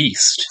the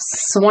Beast.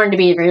 Sworn to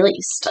be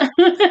released. I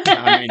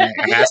mean,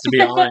 it has to be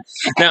on it.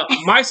 Now,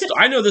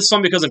 I know this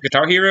song because of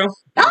Guitar Hero.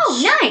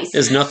 Oh, nice.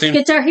 Is nothing.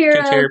 Guitar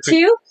Hero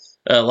 2?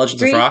 Legends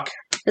 3? of Rock.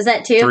 Is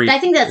that 2? 3. I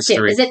think that's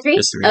 2. Is it 3?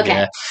 It's 3, okay.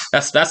 Yeah.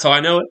 That's how I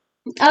know it.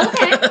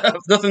 Okay.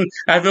 Nothing.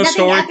 I have no Nothing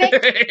story.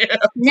 Yeah.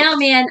 No,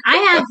 man. I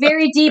have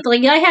very deep.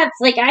 I have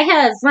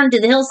Run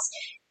to the Hills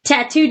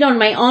tattooed on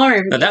my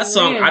arm. Now, that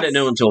song I didn't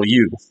know until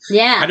you.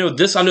 Yeah. I know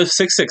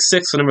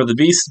 666, The Number of the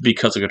Beast,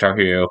 because of Guitar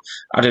Hero.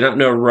 I did not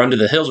know Run to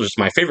the Hills, which is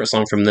my favorite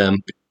song from them,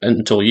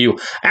 until you.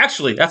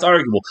 Actually, that's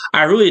arguable.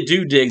 I really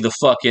do dig the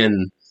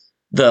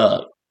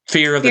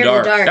Fear of the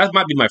Dark. That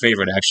might be my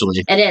favorite,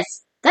 actually. It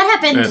is.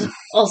 That happened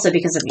also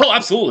because of you. Oh,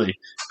 absolutely.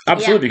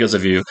 Absolutely because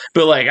of you.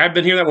 But, I've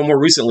been hearing that one more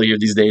recently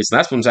these days, and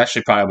that one's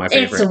actually probably my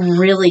favorite. It's a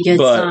really good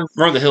song.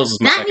 Run the Hills is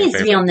my second favorite. That needs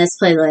to be on this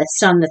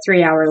playlist, on the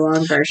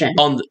 3-hour-long version.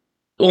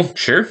 Oh,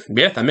 sure.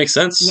 Yeah, that makes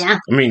sense. Yeah.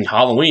 I mean,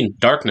 Halloween,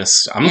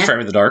 darkness. I'm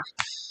afraid of the dark.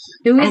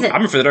 Who is it?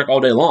 I'm afraid of the dark all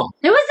day long.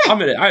 Who is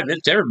it? I admit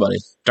to everybody.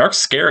 Dark's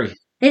scary.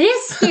 It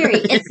is scary.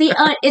 It's the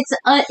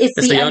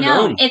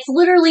unknown. It's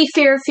literally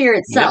fear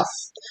itself.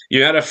 Yeah.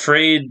 You're not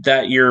afraid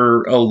that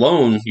you're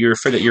alone. You're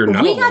afraid that you're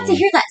not alone. We got to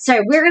hear that.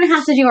 Sorry, we're going to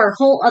have to do our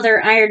whole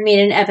other Iron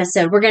Maiden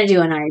episode. We're going to do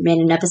an Iron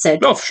Maiden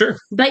episode. Oh, for sure.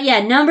 But yeah,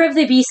 Number of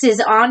the Beast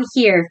is on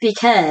here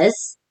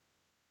because...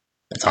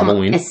 It's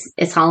Halloween.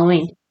 It's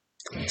Halloween.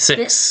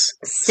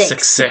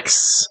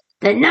 666.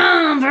 The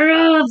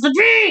Number of the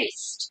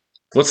Beast.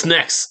 What's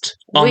next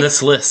on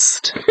this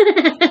list?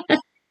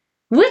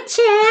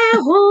 Witchy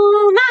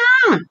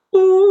Woman.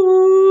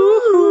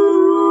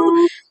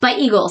 Ooh. By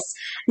Eagles.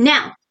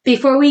 Now,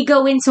 before we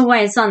go into why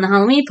it's on the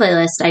Halloween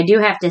playlist, I do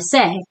have to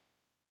say,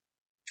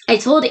 I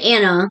told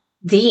Anna,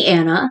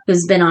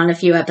 who's been on a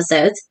few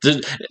episodes.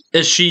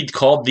 Is she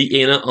called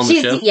the Anna on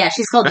the show? Yeah,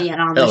 she's called the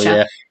Anna on the show.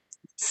 Yeah.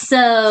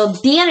 So,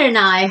 Deanna and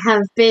I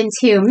have been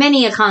to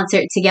many a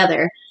concert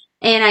together.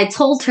 And I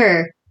told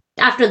her,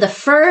 after the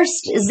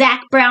first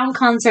Zac Brown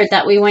concert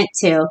that we went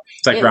to...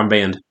 Zac Brown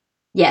Band.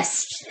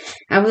 Yes.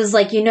 I was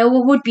like,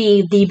 what would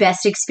be the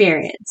best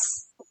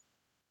experience?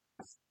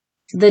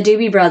 The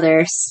Doobie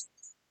Brothers,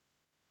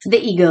 the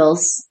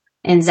Eagles,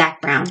 and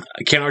Zac Brown.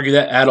 I can't argue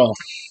that at all.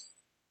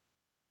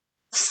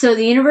 So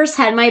the universe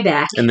had my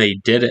back. And they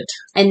did it.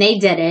 And they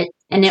did it.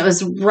 And it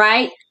was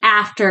right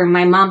after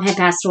my mom had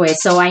passed away.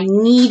 So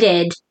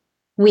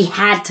we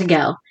had to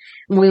go.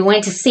 We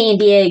went to San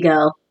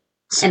Diego.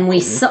 And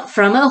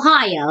from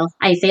Ohio,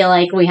 I feel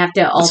like we have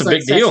to also...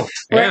 That's a big deal.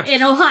 We're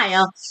in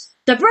Ohio.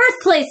 The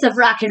birthplace of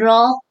rock and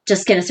roll.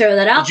 Just going to throw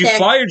that out there. Did you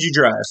fly or did you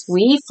drive?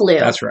 We flew.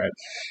 That's right.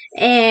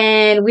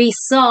 And we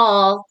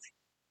saw...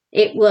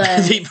 It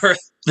was...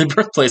 the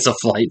birthplace of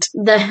flight.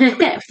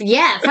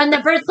 From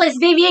the birthplace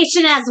of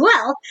aviation as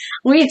well.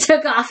 We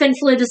took off and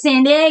flew to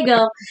San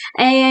Diego.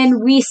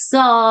 And we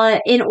saw,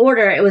 in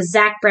order, it was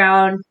Zac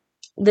Brown,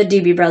 the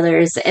Doobie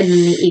Brothers, and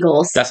then the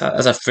Eagles. That's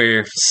a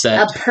fair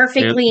set. A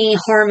perfectly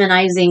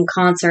harmonizing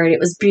concert. It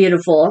was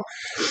beautiful.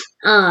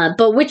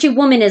 But Witchy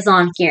Woman is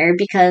on here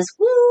because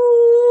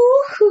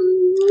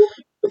woo-hoo.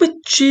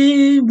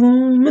 Witchy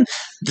Woman.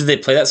 Did they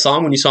play that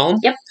song when you saw them?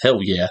 Yep. Hell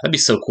yeah. That'd be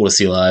so cool to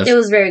see live. It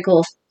was very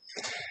cool.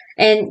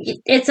 And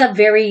it's a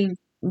very,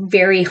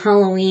 very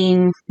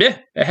Halloween. Yeah.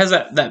 It has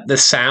the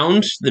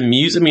sound, the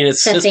music. I mean,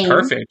 it's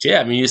perfect.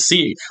 Yeah. I mean, you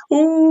see,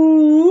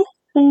 ooh.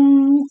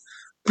 Ooh,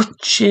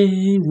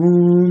 witchy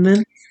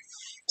woman.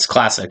 It's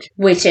classic.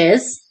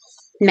 Witches,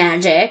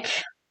 magic,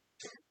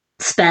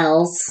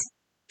 spells.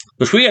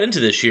 Which we got into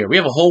this year. We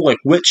have a whole like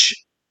witch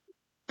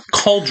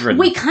cauldron.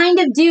 We kind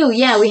of do,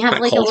 yeah. We have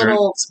Not like cauldron. a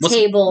little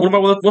table.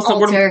 What's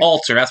altar.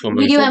 Altar. That's what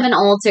we do have an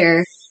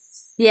altar.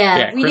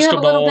 Yeah, we do have a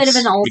little bit of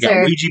an altar. We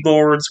got Ouija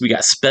boards. We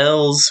got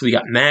spells. We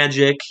got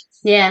magic.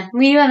 Yeah,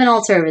 we do have an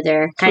altar over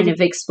there, kind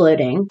of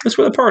exploding. That's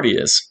where the party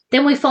is.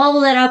 Then we follow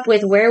that up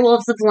with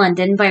Werewolves of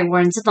London by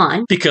Warren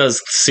Zevon.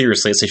 Because,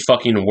 seriously, it's a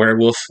fucking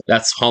werewolf.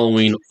 That's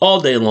Halloween all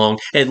day long.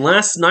 And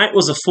last night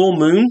was a full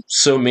moon,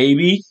 so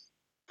maybe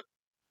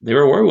there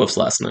were werewolves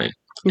last night.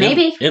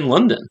 Maybe. In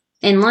London.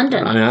 In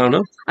London. I don't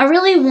know. I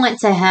really want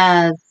to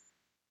have...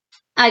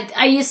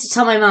 I used to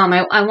tell my mom,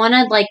 I want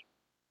to, like,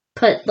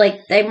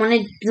 I want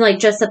to,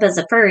 dress up as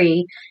a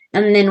furry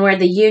and then wear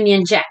the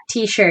Union Jack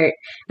t-shirt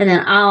and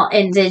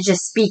then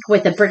just speak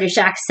with a British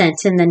accent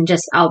and then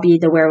I'll be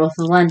the Werewolf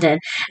of London.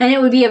 And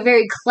it would be a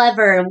very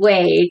clever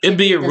way to It'd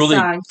be a really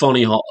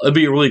funny, it'd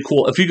be really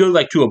cool. If you go,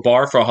 to a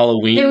bar for a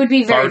Halloween it would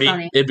be very party,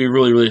 funny. It'd be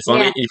really, really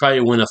funny. Yeah. You'd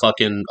probably win a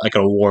fucking, an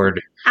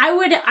award. I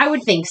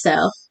would think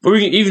so. Or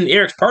even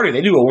Eric's party.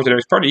 They do awards at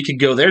Eric's party. You could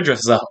go there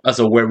dressed as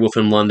a werewolf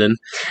in London.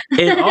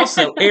 And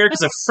also, Eric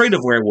is afraid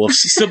of werewolves.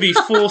 So it'll be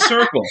full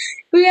circle.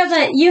 You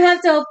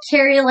have to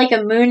carry a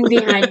moon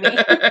behind me.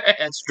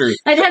 That's true.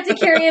 I'd have to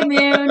carry a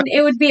moon.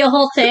 It would be a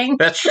whole thing.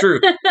 That's true.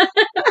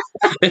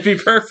 It'd be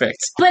perfect.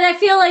 But I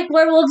feel like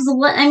werewolves,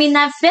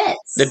 that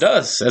fits. It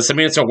does.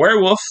 It's a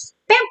werewolf.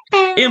 Bam,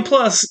 bam, And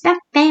plus, bam,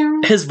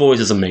 bam. his voice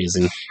is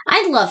amazing.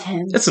 I love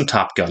him. It's some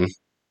Top Gun.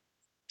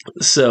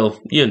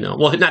 So,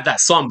 well, not that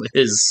song, but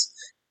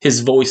his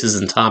voice is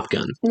in Top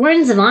Gun.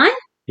 Warren Zevon?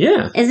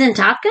 Yeah. Is in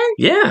Top Gun?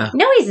 Yeah.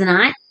 No, he's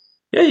not.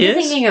 Yeah, he You're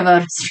is. thinking of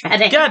Otis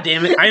Redding. God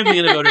damn it. I am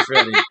thinking of Otis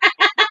Redding.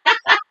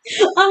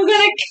 I'm going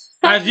to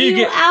cut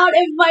you out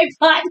of my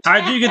podcast.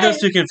 I do get those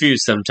two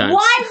confused sometimes.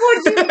 Why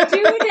would you do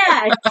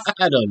that?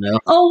 I don't know.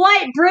 A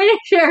white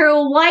British or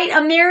a white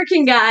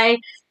American guy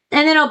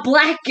and then a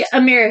black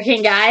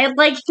American guy.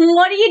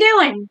 What are you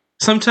doing?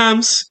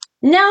 Sometimes.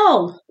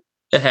 No.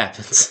 It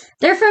happens.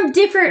 They're from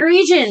different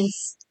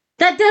regions.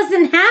 That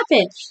doesn't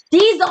happen.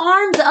 These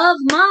arms of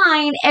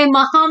mine and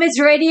Muhammad's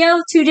radio,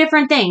 two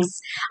different things.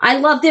 I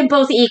love them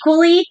both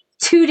equally.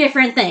 Two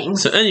different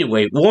things. So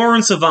anyway,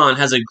 Warren Zevon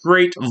has a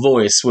great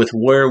voice with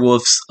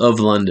Werewolves of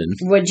London.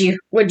 Would you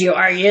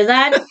argue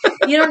that?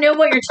 You don't know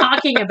what you're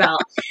talking about.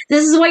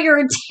 This is why you're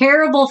a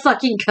terrible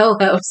fucking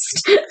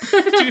co-host.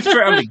 To be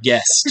fair, I'm a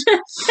guest.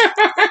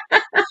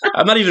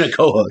 I'm not even a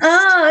co-host.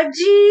 Oh,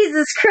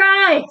 Jesus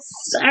Christ.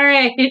 All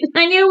right.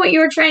 I knew what you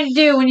were trying to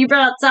do when you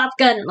brought up Top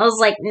Gun. I was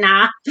like,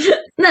 nah,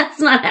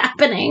 that's not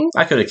happening.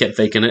 I could have kept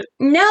faking it.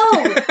 No,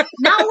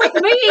 not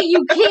with me.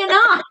 You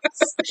cannot.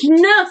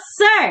 No,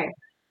 sir.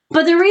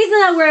 But the reason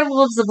that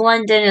Werewolves of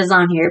London is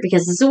on here,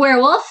 because it's a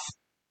werewolf.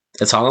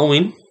 It's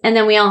Halloween. And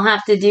then we all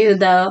have to do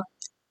the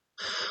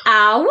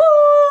ow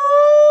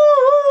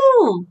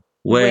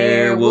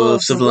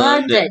Werewolves of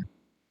London.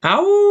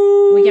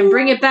 Ow. We can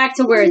bring it back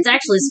to where it's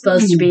actually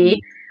supposed to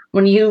be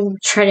when you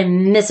try to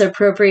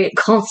misappropriate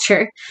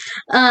culture.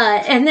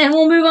 And then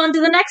we'll move on to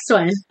the next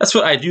one. That's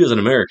what I do as an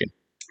American.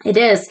 It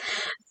is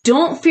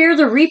Don't Fear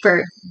the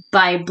Reaper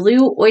by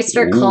Blue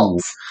Oyster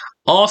Cult.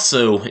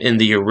 Also in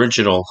the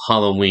original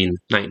Halloween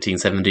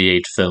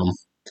 1978 film.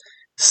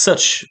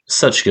 Such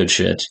good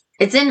shit.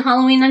 It's in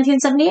Halloween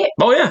 1978?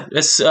 Oh yeah.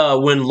 It's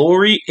when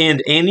Lori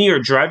and Annie are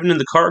driving in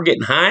the car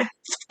getting high.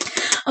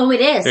 Oh, it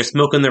is. They're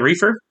smoking the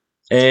reefer.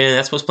 And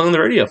that's what's playing on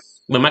the radio.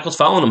 When Michael's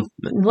following them.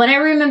 What I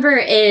remember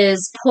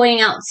is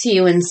pointing out to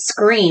you in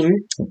Scream.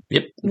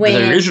 Yep.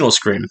 The original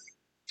Scream.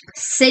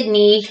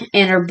 Sydney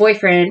and her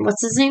boyfriend,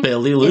 what's his name?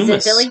 Billy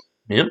Loomis. Is it Billy?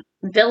 Yep.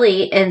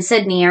 Billy and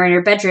Sydney are in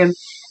her bedroom,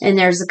 and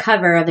there's a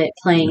cover of it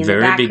playing in the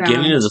background. Very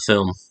beginning of the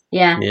film.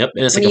 Yeah. Yep.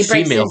 And it's when like a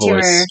female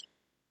voice.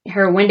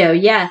 Her window,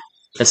 yeah.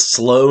 As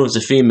slow as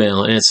a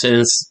female, and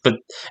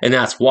and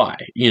that's why,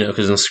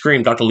 because in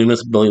Scream, Dr.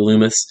 Loomis, Billy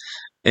Loomis,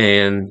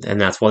 and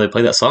that's why they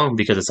play that song,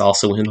 because it's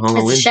also in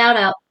Halloween. It's a shout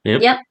out.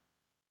 Yep.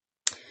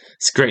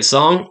 It's a great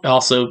song.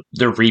 Also,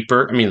 the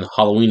Reaper.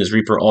 Halloween is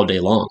Reaper all day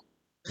long.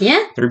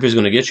 Yeah. The Reaper's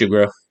going to get you,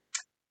 bro.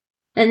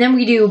 And then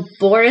we do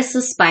Boris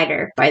the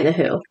Spider by The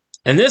Who.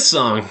 And this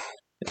song...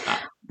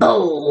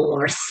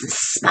 Boris the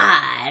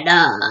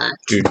Spider.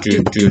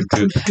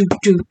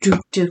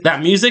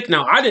 That music?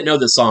 Now, I didn't know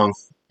this song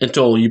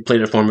until you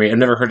played it for me. I've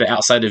never heard it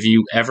outside of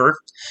you ever.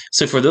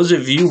 So for those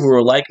of you who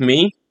are like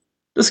me,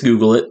 just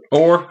Google it.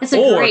 It's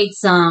a great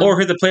song. Or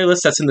hear the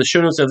playlist that's in the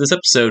show notes of this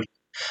episode.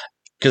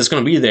 Because it's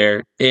going to be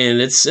there. And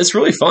it's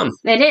really fun.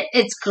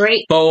 It's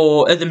great.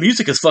 Oh, and the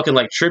music is fucking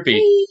trippy.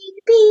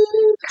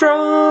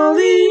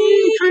 Crawly,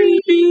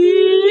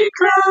 creepy,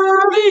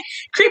 crawly,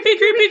 creepy,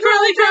 creepy,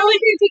 crawly, crawly,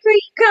 creepy,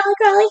 creepy,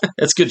 crawly.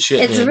 That's good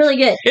shit. It's really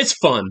good. It's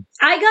fun.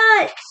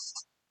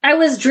 I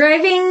was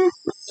driving,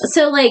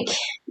 so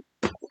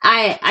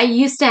I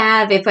used to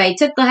have, if I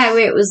took the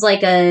highway, it was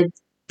like a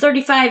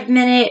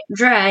 35-minute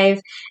drive.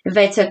 If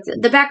I took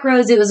the back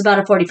roads, it was about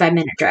a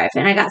 45-minute drive.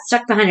 And I got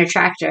stuck behind a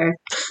tractor.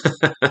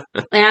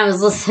 And I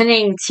was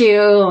listening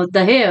to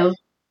The Who.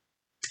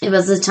 It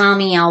was the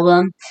Tommy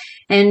album.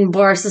 And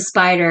Boris the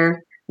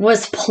Spider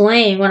was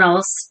playing when I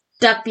was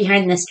stuck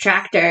behind this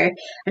tractor.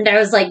 And I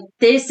was like,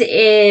 this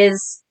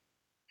is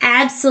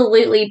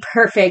absolutely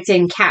perfect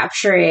in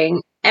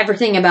capturing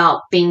everything about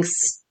being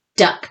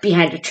stuck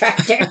behind a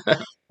tractor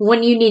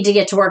when you need to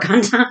get to work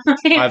on time.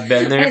 I've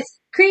been there. It's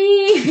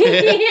creepy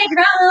and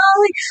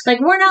crawly. Like,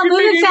 we're not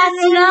moving fast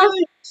enough.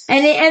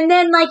 And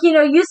then, like, you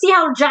know, you see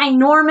how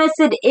ginormous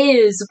it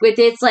is with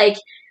its, like,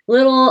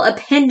 little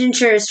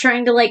appendagers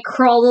trying to, like,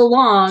 crawl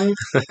along.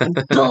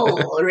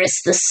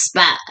 Boris the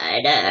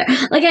Spider.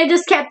 Like, I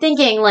just kept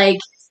thinking, like,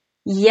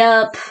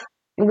 yup.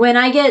 When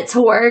I get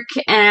to work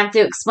and I have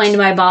to explain to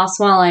my boss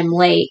why I'm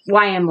late,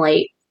 I'm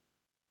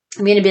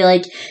going to be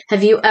like,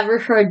 have you ever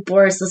heard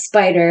Boris the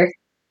Spider?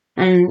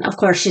 And, of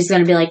course, she's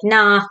going to be like,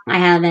 nah, I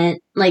haven't.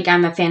 Like,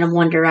 I'm a fan of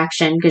One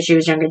Direction because she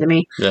was younger than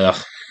me. Yeah.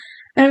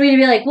 And I'm going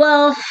to be like,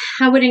 well,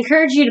 I would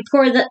encourage you to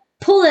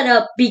pull it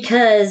up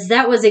because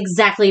that was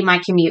exactly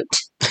my commute.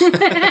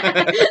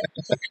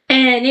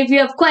 And if you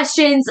have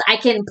questions, I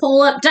can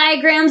pull up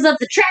diagrams of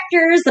the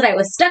tractors that I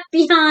was stuck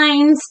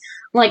behind.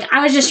 Like,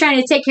 I was just trying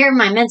to take care of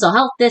my mental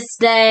health this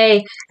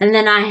day, and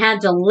then I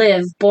had to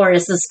live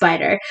Boris the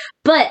Spider.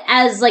 But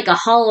as, like, a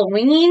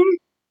Halloween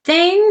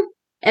thing,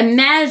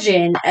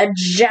 imagine a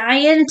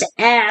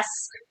giant-ass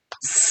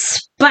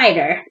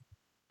spider.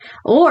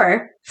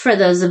 Or, for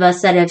those of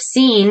us that have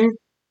seen...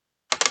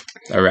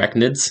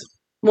 Arachnids?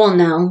 Well,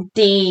 no.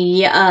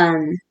 The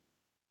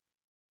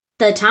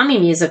Tommy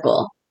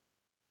musical.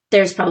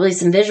 There's probably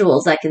some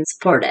visuals that can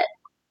support it.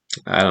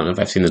 I don't know if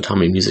I've seen the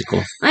Tommy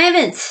musical. I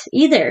haven't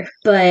either,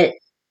 but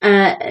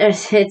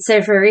it's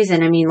there for a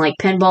reason. I mean, like,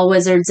 Pinball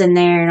Wizard's in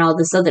there and all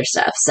this other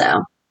stuff,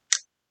 so...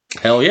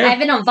 Hell yeah. I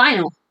have it on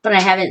vinyl, but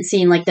I haven't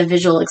seen, like, the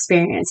visual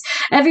experience.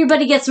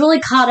 Everybody gets really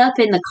caught up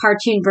in the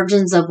cartoon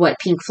versions of what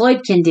Pink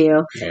Floyd can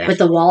do with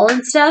the wall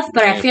and stuff,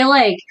 but I feel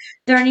like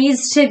there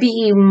needs to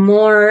be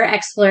more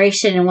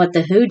exploration in what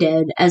The Who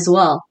did as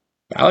well.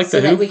 I like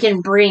so that we can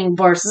bring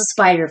Boris the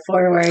Spider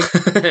forward.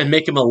 And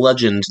make him a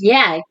legend.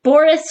 Yeah,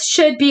 Boris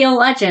should be a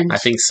legend. I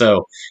think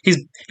so.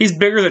 He's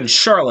bigger than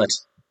Charlotte.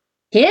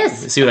 He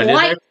is. See what I did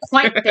there?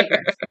 Quite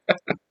bigger.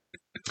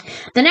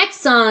 The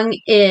next song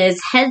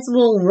is Heads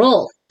Will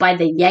Roll by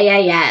the Yeah Yeah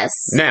Yeahs.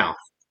 Now,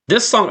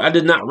 this song I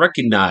did not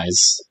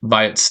recognize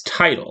by its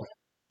title,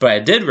 but I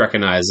did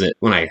recognize it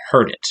when I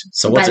heard it.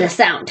 So what's by the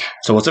sound.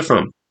 So what's it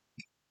from?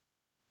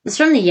 It's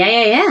from the Yeah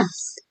Yeah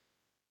Yeahs.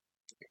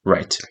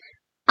 Right.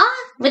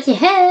 With your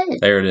head.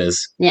 There it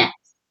is. Yeah.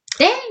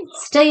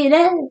 Dance till you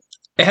dead.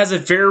 It has a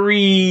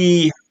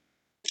very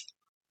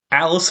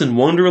Alice in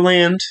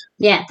Wonderland.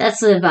 Yeah, that's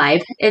the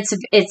vibe. It's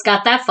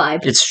got that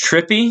vibe. It's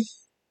trippy.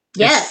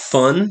 Yes. It's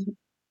fun.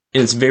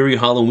 And it's very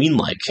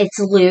Halloween-like. It's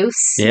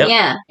loose. Yep.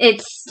 Yeah.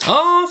 It's...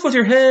 Off with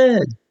your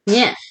head.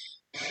 Yeah.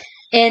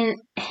 And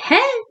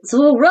heads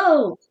will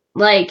roll.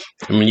 Like...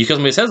 I mean, you cut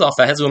somebody's heads off,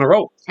 that head's going to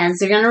roll.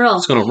 Heads are going to roll.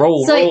 It's going to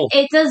roll, so roll.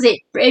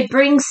 It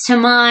brings to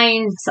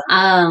mind...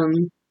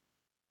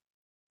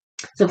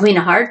 the Queen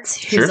of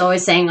Hearts, who's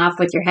always saying off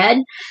with your head.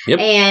 Yep.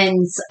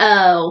 And,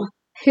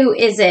 who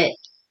is it?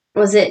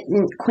 Was it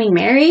Queen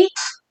Mary?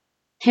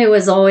 Who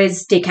was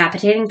always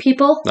decapitating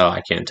people? Oh,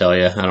 I can't tell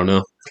you. I don't know.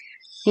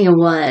 I think it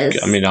was.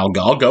 I mean, I'll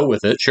go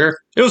with it. Sure.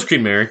 It was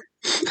Queen Mary.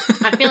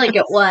 I feel like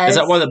it was. Is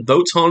that why the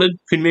boat's haunted,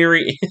 Queen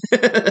Mary?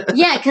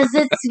 Yeah, because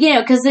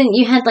because then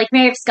you had, like,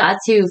 Mary of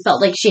Scots who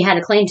felt like she had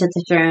a claim to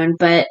the throne,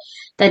 but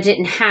that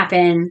didn't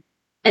happen,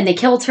 and they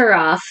killed her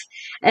off.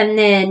 And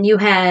then you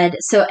had,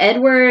 so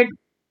Edward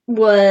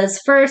was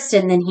first,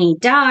 and then he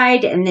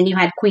died, and then you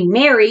had Queen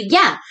Mary.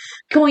 Yeah,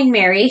 Queen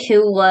Mary,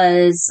 who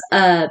was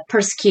a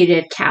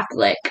persecuted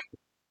Catholic.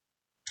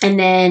 And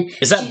then...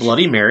 Is that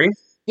Bloody Mary?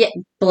 Yeah,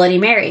 Bloody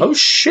Mary. Oh,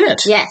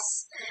 shit. Yes.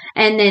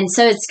 And then,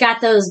 so it's got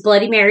those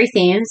Bloody Mary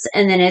themes,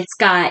 and then it's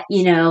got,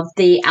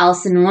 the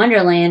Alice in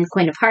Wonderland,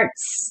 Queen of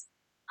Hearts.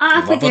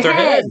 Off with your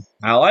head.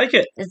 I like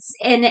it.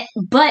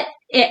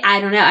 I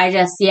don't know.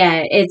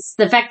 It's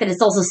the fact that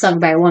it's also sung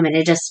by a woman.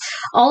 It just,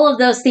 all of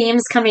those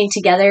themes coming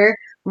together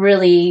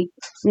really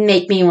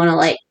make me want to,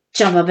 like,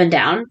 jump up and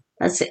down.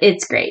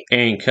 It's great.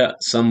 And cut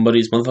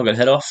somebody's motherfucking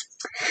head off.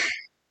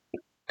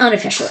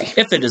 Unofficially.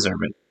 If they deserve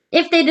it.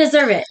 If they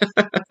deserve it.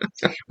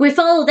 We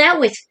follow that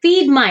with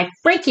Feed My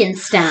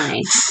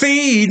Frankenstein.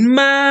 Feed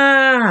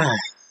My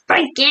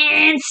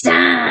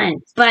Frankenstein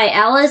by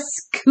Alice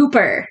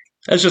Cooper.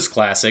 That's just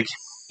classic.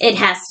 It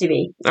has to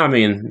be. I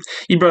mean,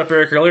 you brought up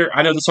Eric earlier.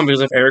 I know this song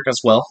because of Eric as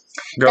well.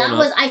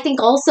 I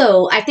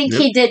think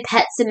he did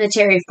Pet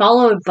Sematary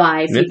followed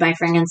by Feed My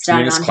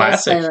Frankenstein on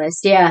classic. His playlist.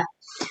 Yeah.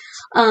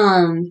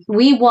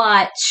 We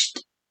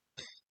watched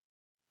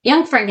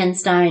Young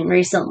Frankenstein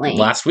recently.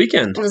 Last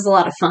weekend. It was a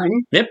lot of fun.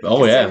 Yep.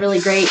 Oh, yeah. Really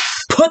great.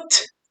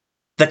 Put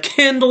the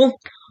candle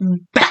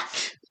back.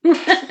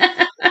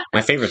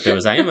 My favorite, though,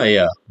 is I am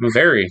a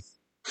very,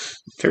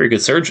 very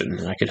good surgeon,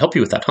 and I can help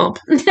you with that hump.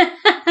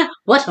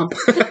 What hump?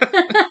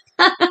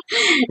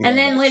 And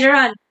then later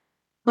on,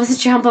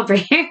 wasn't your hump over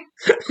here?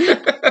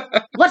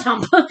 What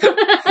hump?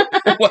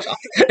 What?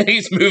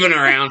 He's moving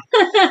around.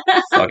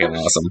 Fucking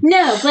awesome.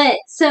 No, but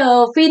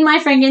so Feed My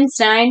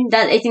Frankenstein.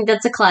 I think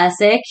that's a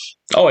classic.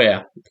 Oh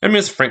yeah, I mean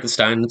it's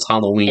Frankenstein. It's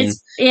Halloween.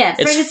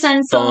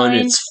 Frankenstein's fun.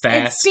 Halloween. It's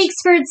fast. It speaks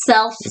for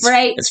itself,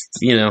 right? It's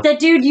the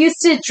dude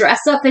used to dress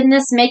up in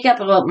this makeup.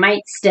 Well,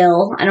 might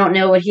still. I don't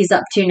know what he's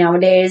up to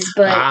nowadays,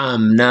 but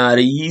I'm not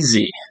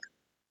easy.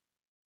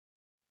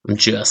 I'm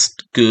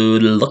just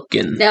good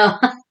looking. No.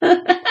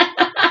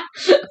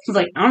 I was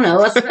like, I don't know,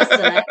 what's the rest of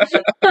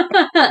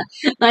that?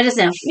 I just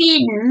know,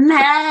 feed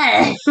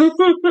my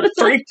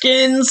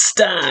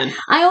Frankenstein.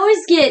 I always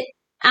get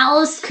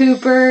Alice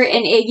Cooper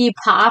and Iggy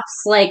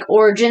Pop's,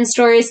 origin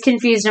stories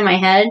confused in my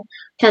head,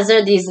 because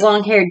they're these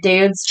long-haired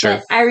dudes. Sure.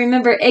 But I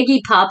remember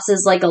Iggy Pop's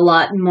is, a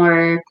lot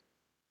more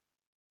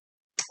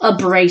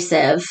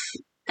abrasive.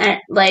 I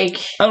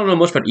don't know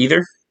much about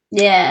either.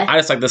 Yeah. I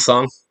just like this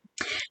song.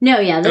 No,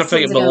 yeah. I don't feel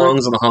like it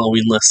belongs on the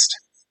Halloween list.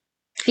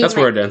 That's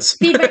where it ends.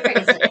 Feed My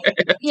Frankenstein.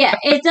 Yeah,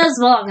 it does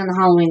belong on the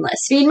Halloween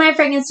list. Feed My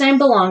Frankenstein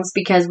belongs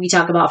because we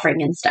talk about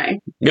Frankenstein.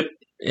 Yep.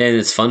 And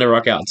it's fun to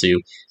rock out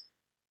to.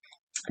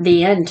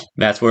 The end.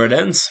 That's where it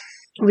ends.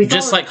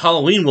 Just like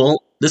Halloween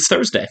will this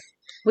Thursday.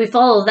 We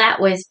follow that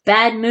with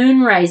Bad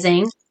Moon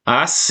Rising.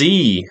 I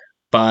See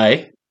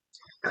by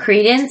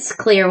Creedence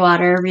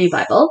Clearwater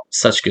Revival.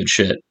 Such good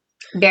shit.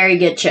 Very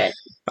good shit.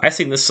 I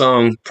sing this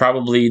song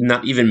probably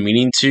not even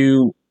meaning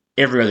to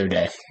every other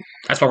day.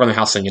 That's why we're in the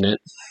house singing it.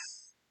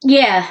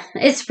 Yeah,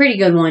 it's a pretty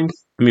good one.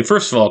 I mean,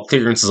 first of all,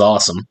 Clearance is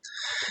awesome.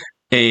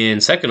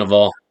 And second of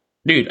all,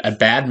 dude, A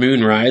Bad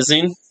Moon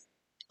Rising,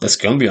 that's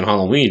going to be on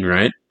Halloween,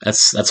 right?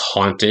 That's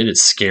haunted,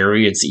 it's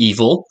scary, it's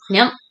evil.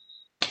 Yep.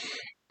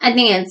 I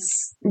think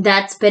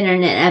that's been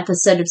in an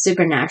episode of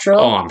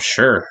Supernatural. Oh, I'm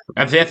sure.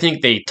 I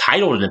think they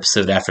titled an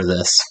episode after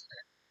this.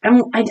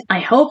 I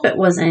hope it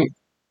wasn't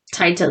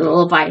tied to the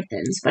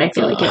Leviathans, but I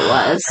feel like it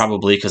was.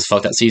 Probably, because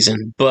fuck that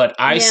season. But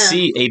I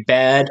see a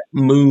bad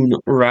moon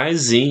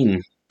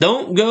rising.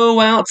 Don't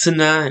go out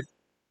tonight.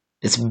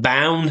 It's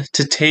bound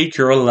to take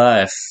your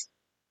life.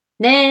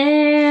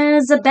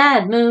 There's a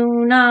bad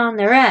moon on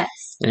the rise.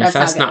 And if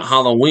that's not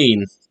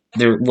Halloween,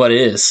 what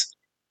is?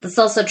 That's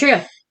also true.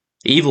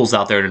 Evil's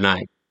out there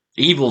tonight.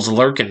 Evil's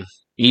lurking.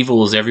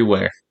 Evil is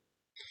everywhere.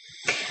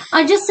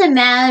 I just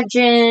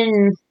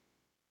imagine,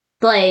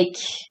 I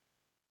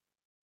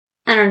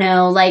don't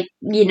know,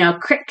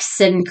 cricks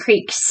and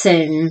creeks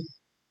and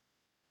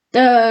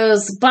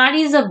those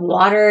bodies of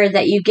water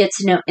that you get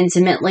to know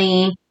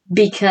intimately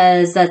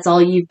because that's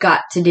all you've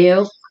got to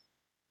do,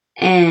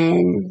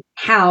 and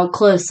how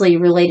closely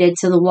related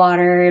to the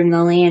water and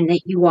the land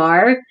that you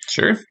are.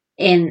 Sure.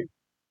 And,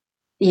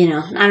 I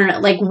don't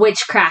know,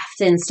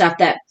 witchcraft and stuff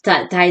that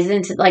ties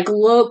into,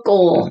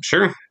 local.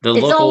 Sure.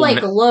 It's all,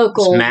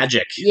 local.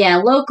 Magic.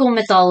 Yeah, local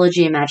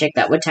mythology and magic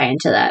that would tie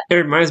into that. It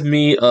reminds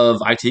me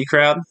of IT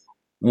Crowd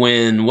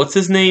when, what's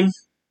his name?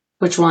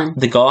 Which one?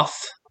 The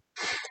goth.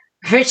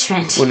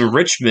 Richmond. When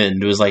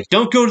Richmond was like,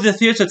 don't go to the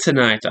theater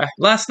tonight.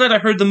 Last night I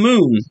heard the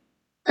moon.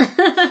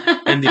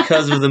 And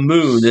because of the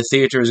moon, the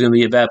theater is going to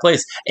be a bad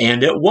place.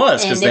 And it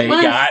was, because they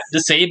got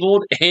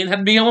disabled and had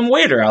to be on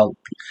waiter.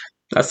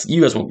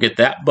 You guys won't get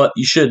that, but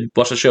you should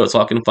watch the show. It's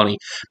fucking funny.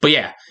 But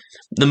yeah,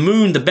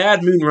 the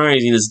bad moon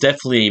rising is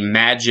definitely a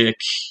magic.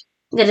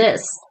 It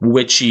is.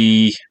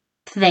 Witchy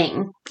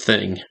thing.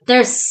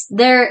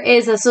 There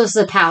is a source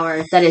of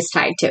power that is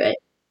tied to it.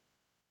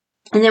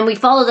 And then we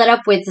follow that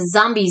up with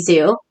Zombie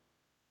Zoo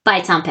by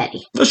Tom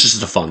Petty. That's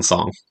just a fun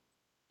song.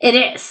 It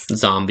is.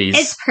 Zombies.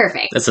 It's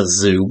perfect. That's a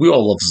zoo. We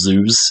all love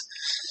zoos.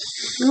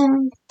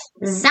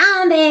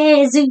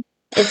 Zombie Zoo.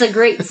 It's a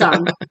great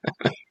song.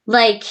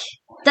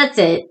 That's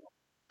it.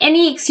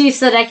 Any excuse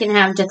that I can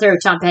have to throw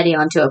Tom Petty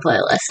onto a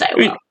playlist, I will.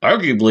 mean,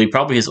 arguably,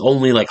 probably his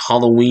only,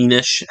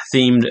 Halloween-ish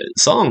themed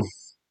song.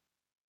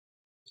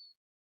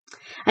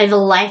 I have a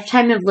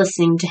lifetime of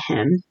listening to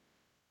him.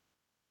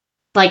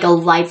 A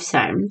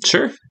lifetime.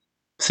 Sure.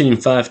 Seen him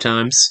 5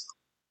 times.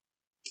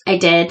 I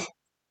did.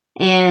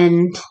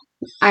 And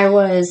I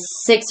was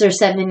 6 or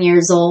 7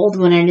 years old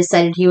when I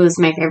decided he was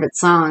my favorite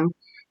song.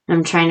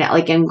 I'm trying to,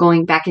 I'm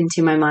going back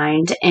into my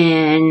mind,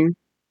 and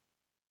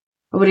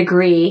I would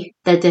agree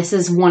that this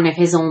is one of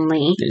his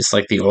only. It's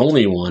the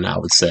only one, I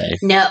would say.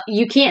 No,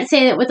 you can't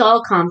say that with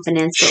all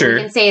confidence, but sure.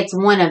 We can say it's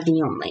one of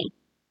the only.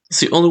 It's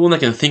the only one I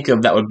can think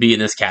of that would be in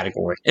this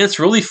category. And it's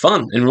really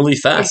fun and really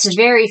fast. It's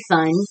very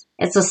fun.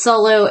 It's a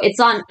solo.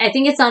 I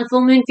think it's on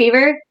Full Moon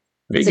Fever.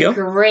 There you go. It's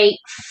a great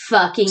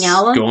fucking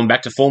album. Going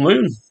back to Full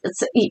Moon.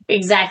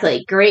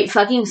 Exactly. Great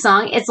fucking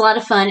song. It's a lot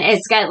of fun.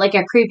 It's got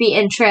a creepy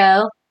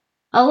intro.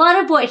 A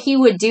lot of what he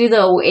would do,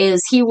 though, is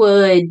he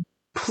would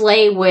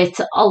play with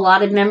a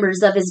lot of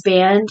members of his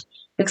band,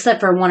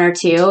 except for 1 or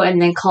 2,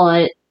 and then call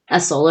it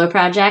a solo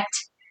project.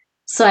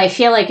 So I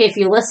feel like if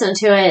you listen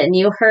to it and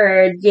you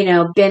heard,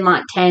 Ben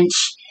Montench,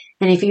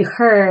 and if you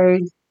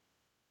heard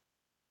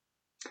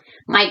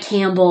Mike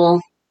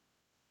Campbell,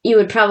 you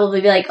would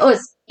probably be like, oh,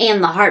 it's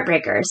and the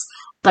Heartbreakers,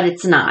 but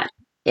it's not.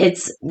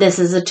 this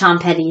is a Tom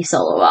Petty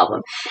solo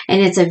album,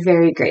 and it's a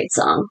very great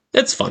song.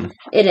 It's fun.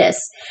 It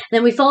is.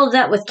 Then we followed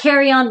that with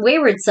Carry On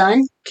Wayward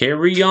Son.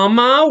 Carry on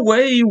my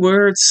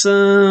wayward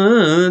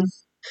son.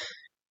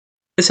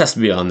 This has to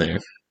be on there.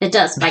 It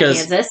does, by because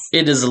Kansas.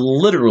 It is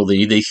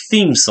literally the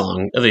theme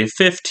song of a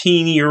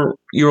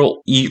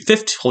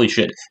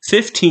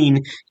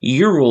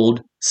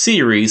 15-year-old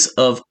series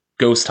of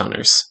ghost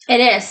hunters.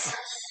 It is.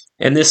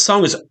 And this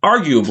song is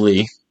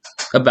arguably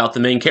about the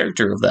main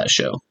character of that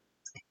show.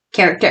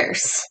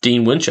 Characters.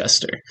 Dean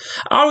Winchester.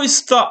 I always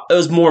thought it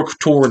was more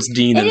towards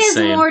Dean than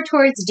Sam. It is more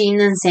towards Dean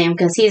than Sam,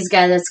 because he's the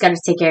guy that's got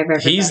to take care of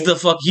everybody. He's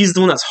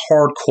the one that's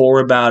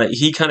hardcore about it.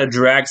 He kind of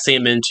drags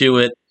Sam into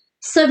it.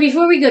 So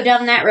before we go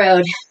down that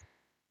road,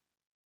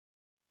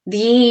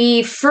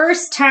 the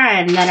first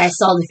time that I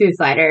saw the Foo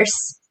Fighters...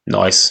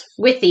 Nice.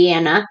 With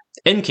Deanna...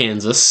 In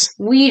Kansas.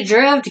 We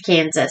drove to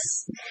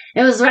Kansas.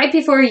 It was right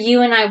before you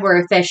and I were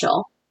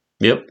official.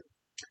 Yep.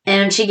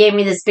 And she gave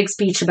me this big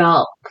speech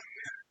about,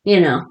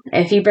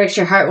 if he breaks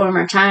your heart one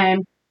more time,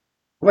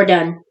 we're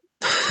done.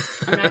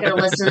 I'm not going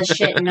to listen to this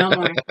shit no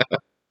more.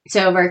 It's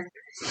over.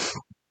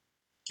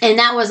 And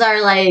that was our,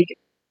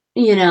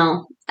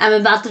 I'm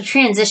about to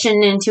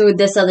transition into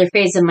this other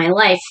phase of my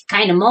life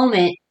kind of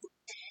moment.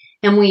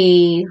 And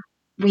we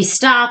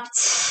stopped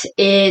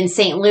in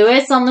St.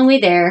 Louis on the way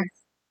there.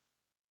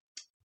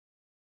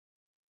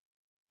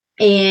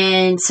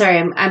 And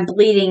sorry, I'm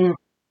bleeding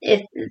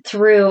it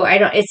through.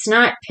 It's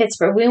not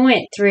Pittsburgh. We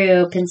went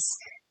through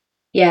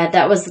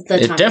that was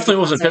the It definitely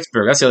wasn't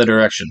Pittsburgh. That's the other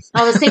direction.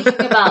 I was thinking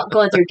about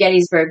going through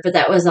Gettysburg, but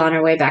that was on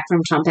our way back from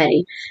Tom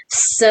Petty.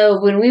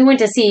 So when we went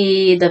to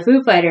see the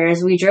Foo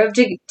Fighters, we drove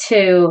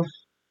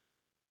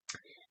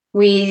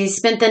we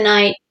spent the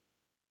night,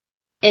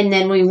 and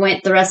then we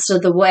went the rest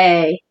of the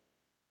way.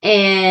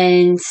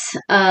 And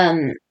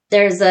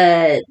there's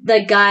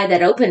the guy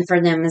that opened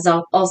for them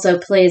also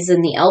plays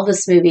in the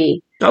Elvis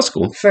movie. That's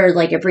cool. For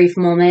a brief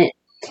moment.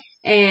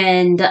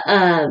 And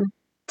I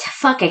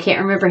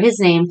can't remember his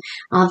name.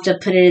 I'll have to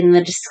put it in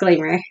the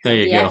disclaimer of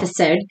the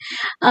episode.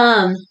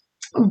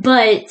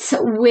 But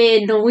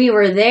when we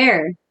were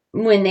there,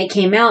 when they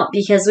came out,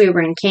 because we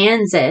were in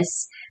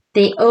Kansas,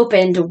 they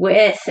opened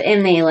with,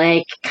 and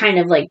they kind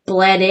of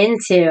bled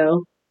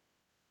into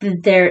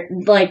their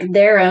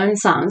own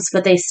songs,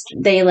 but they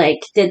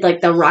did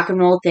the rock and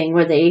roll thing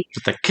where they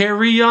the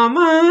carry on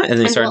my, and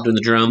they started doing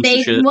the drums.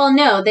 They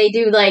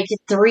do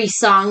 3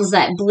 songs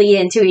that bleed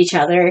into each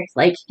other,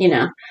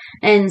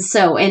 and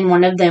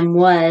one of them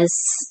was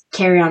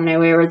Carry On My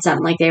Wayward Son.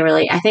 They were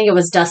I think it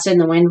was Dust in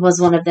the Wind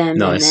was one of them.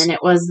 Nice. And then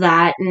it was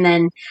that, and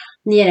then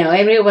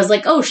everybody was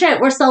oh shit,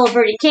 we're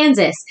celebrating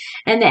Kansas,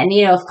 and then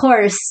of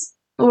course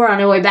we're on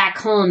our way back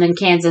home and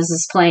Kansas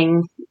is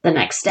playing the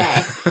next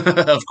day.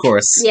 Of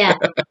course. Yeah.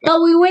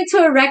 But we went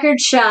to a record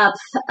shop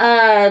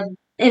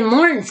in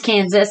Lawrence,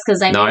 Kansas,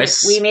 because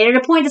we made it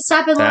a point to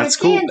stop in Lawrence,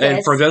 Kansas. That's cool.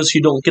 And for those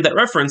who don't get that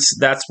reference,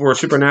 that's where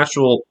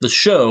Supernatural, the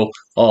show,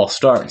 all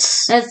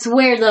starts. That's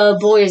where the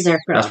boys are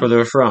from. That's where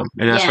they're from.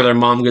 And that's where their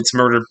mom gets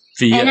murdered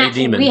via a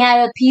demon. We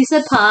had a piece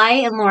of pie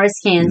in Lawrence,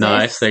 Kansas.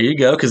 Nice. There you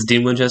go, because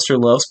Dean Winchester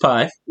loves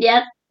pie.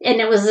 Yep.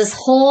 And it was this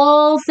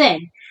whole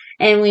thing.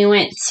 And we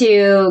went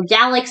to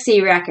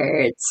Galaxy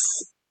Records.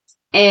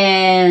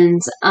 And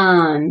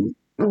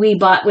we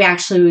bought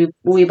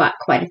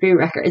quite a few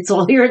records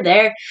while we were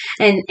there,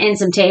 and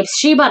some tapes.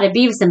 She bought a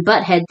Beavis and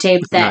Butthead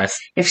tape that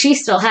if she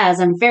still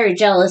has, I'm very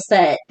jealous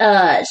that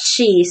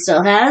she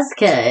still has,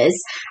 because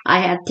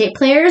I have tape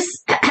players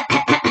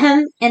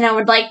and I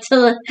would like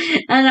to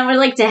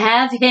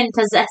have him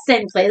possess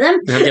and play them.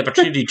 You have the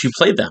opportunity to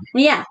play them.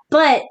 Yeah,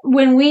 but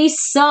when we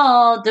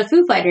saw the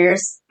Foo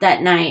Fighters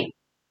that night,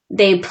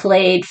 they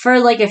played for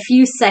a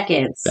few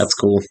seconds. That's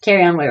cool.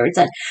 Carry On Wayward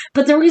Son.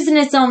 But the reason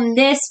it's on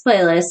this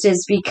playlist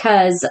is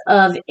because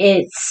of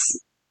its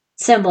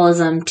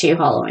symbolism to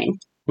Halloween.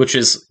 Which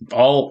is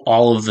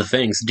all of the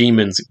things.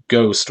 Demons,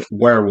 ghosts,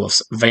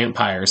 werewolves,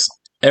 vampires,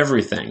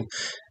 everything.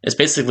 It's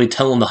basically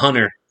telling the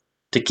hunter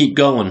to keep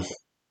going.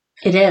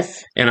 It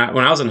is. And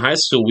when I was in high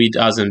school,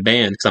 I was in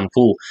band, because I'm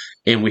cool,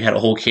 and we had a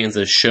whole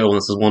Kansas show, and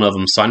this is one of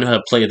them. So I knew how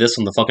to play this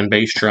on the fucking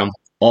bass drum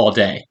all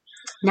day.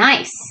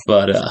 Nice.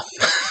 But,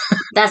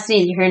 that's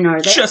neither here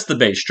nor there. Just the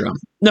bass drum.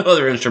 No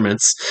other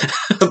instruments.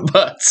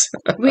 But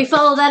we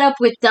follow that up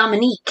with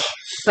Dominique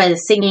by the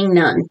Singing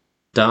Nun.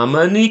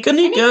 Dominique.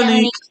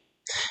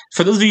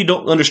 For those of you who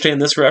don't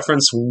understand this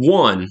reference,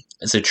 one,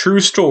 it's a true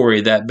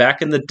story that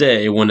back in the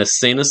day when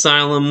insane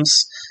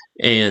asylums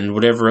and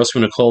whatever else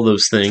we want to call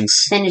those things.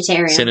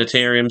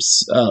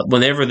 Sanitariums.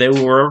 Whenever they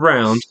were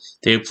around,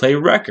 they would play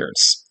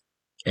records.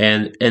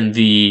 And in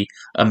the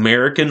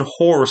American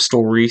Horror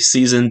Story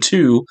Season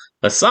 2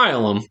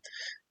 Asylum,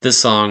 this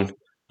song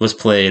was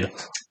played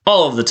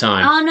all of the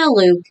time. On a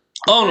loop.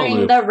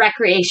 During the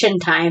recreation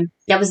time.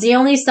 That was the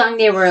only song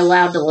they were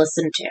allowed to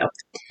listen to.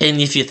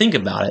 And if you think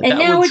about it,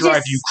 that would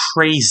drive you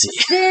crazy.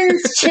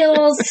 Sends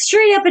chills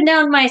straight up and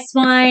down my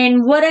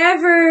spine.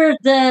 Whatever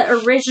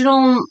the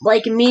original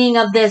meaning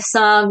of this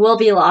song will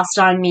be lost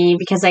on me,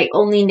 because I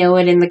only know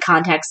it in the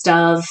context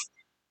of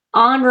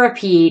on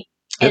repeat.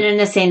 in an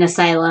insane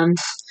asylum.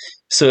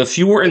 So if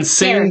you were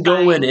insane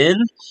going in,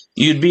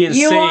 you'd be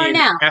insane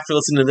after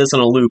listening to this on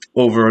a loop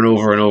over and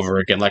over and over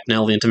again, like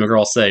Nelly and Tim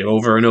McGraw say,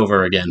 over and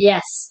over again.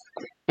 Yes.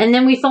 And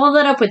then we followed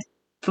that up with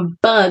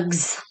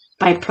Bugs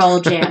by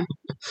Pearl Jam.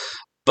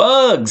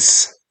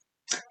 Bugs!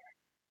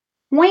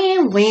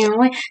 Wham, wham,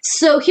 wham.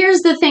 So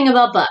here's the thing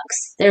about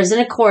Bugs. There's an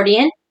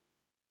accordion.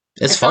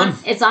 It's fun.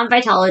 It's on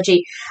Vitology.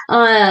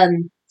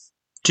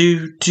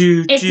 It's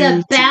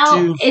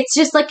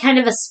just like kind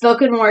of a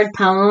spoken word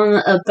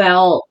poem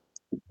about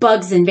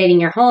bugs invading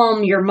your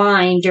home, your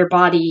mind, your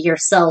body,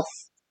 yourself,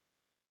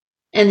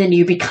 and then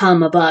you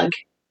become a bug.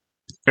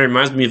 It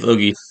reminds me of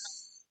Oogie.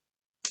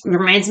 It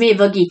reminds me of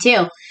Oogie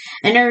too.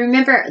 And I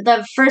remember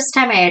the first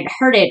time I had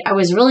heard it, I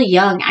was really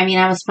young. I mean,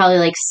 I was probably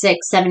like 6,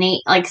 7,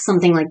 8, like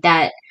something like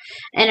that.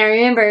 And I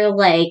remember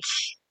like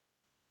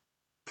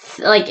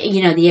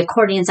the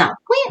accordion sound,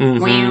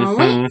 and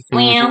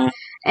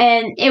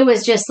it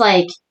was just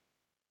like.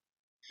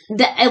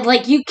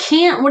 You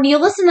can't, when you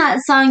listen to that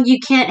song, you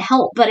can't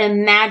help but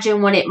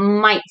imagine what it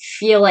might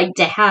feel like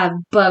to have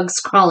bugs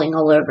crawling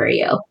all over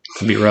you.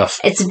 It'd be rough.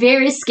 It's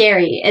very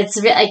scary.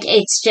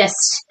 It's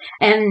just,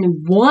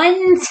 and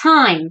one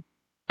time,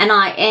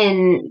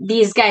 and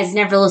these guys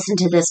never listen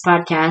to this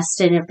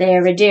podcast, and if they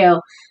ever do,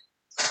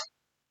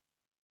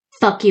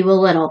 fuck you a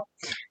little.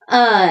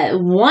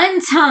 One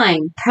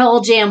time,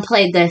 Pearl Jam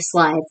played this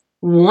live.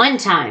 One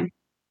time.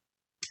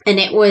 And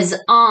it was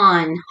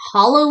on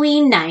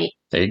Halloween night.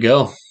 There you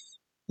go.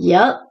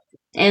 Yep.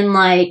 In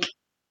like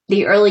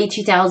the early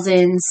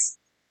 2000s,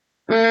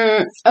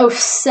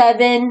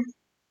 07,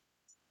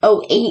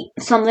 08,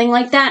 something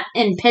like that,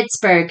 in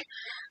Pittsburgh.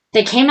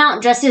 They came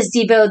out dressed as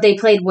Debo, they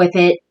played Whip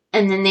It,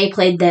 and then they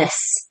played this.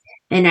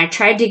 And I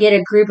tried to get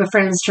a group of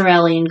friends to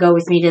rally and go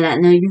with me to that,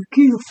 and they're like, you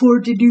can't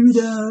afford to do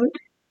that.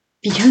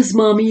 Because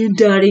mommy and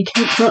daddy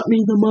can't cut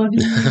me the money.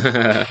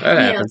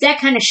 That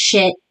kind of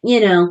shit,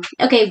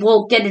 Okay,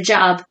 we'll get a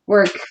job,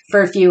 work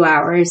for a few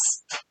hours,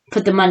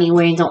 put the money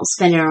away and don't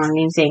spend it on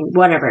anything,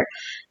 whatever.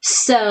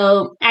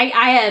 So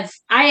I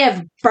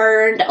have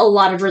burned a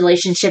lot of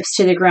relationships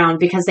to the ground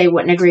because they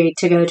wouldn't agree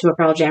to go to a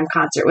Pearl Jam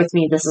concert with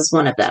me. This is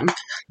one of them.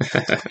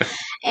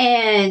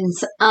 And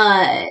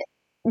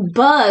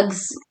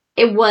Bugs,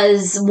 it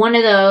was one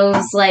of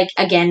those, like,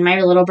 again,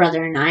 my little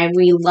brother and I,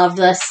 we loved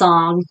this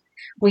song.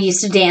 We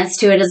used to dance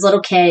to it as little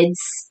kids.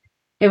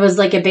 It was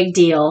like a big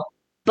deal.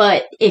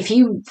 But if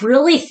you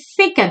really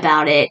think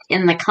about it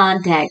in the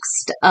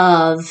context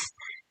of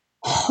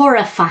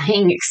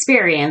horrifying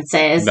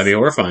experiences. That'd be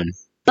horrifying.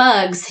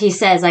 Bugs, he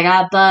says, I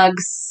got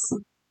bugs.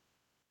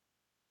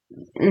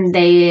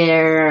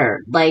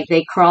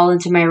 They crawl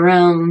into my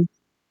room.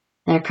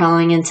 They're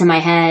crawling into my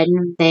head.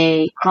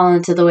 They crawl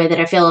into the way that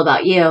I feel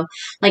about you.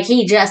 Like,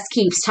 he just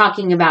keeps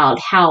talking about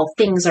how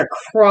things are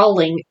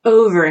crawling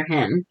over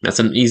him. That's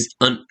an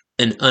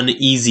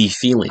uneasy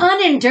feeling.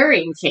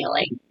 Unenduring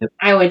feeling, yep.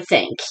 I would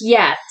think.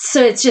 Yeah.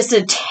 So it's just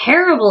a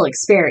terrible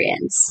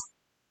experience.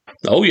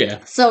 Oh, yeah.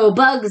 So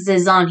Bugs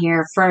is on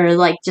here for, you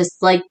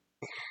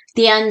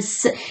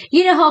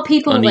know how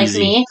people uneasy.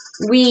 Like me,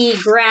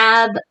 we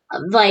grab,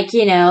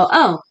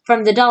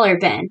 from the dollar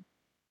bin.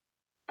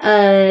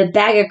 A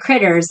bag of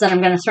critters that I'm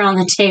going to throw on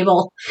the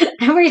table.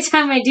 Every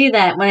time I do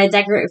that, when I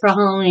decorate for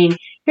Halloween,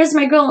 here's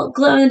my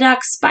glow-in-the-dark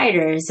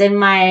spiders and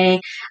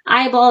my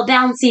eyeball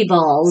bouncy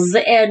balls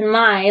and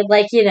my,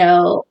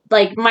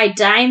 my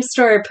dime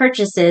store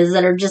purchases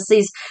that are just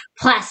these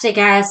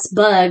plastic-ass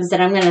bugs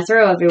that I'm going to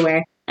throw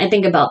everywhere. I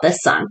think about this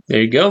song.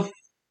 There you go.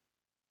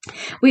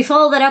 We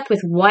follow that up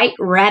with White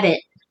Rabbit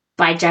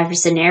by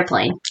Jefferson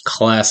Airplane.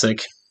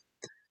 Classic.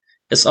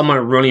 It's on my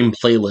running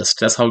playlist.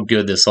 That's how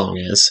good this song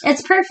is.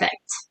 It's perfect.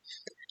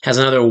 Has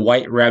another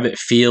White Rabbit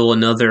feel,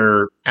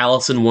 another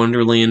Alice in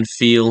Wonderland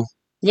feel.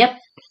 Yep.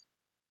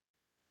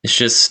 It's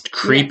just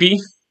creepy.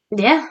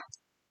 Yeah.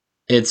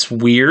 It's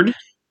weird,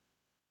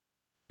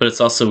 but it's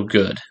also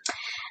good.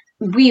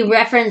 We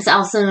reference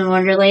Alice in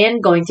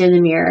Wonderland going through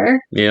the mirror.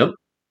 Yep.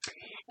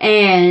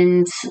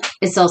 And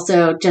it's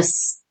also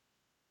just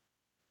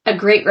a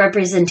great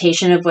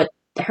representation of what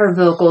her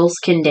vocals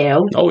can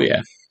do. Oh,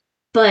 yeah.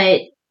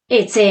 But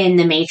it's in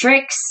The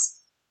Matrix.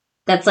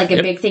 That's like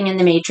a big thing in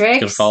The Matrix.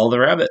 Gonna follow the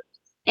rabbit.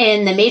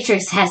 And The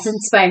Matrix has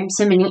inspired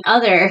so many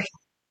other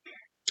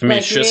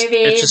it's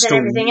just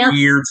a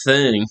weird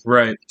thing,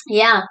 right?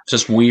 Yeah.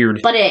 Just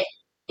weird. But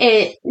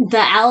the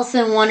Alice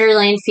in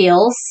Wonderland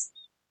feels,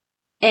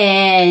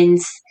 and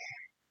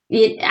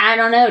I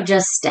don't know,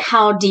 just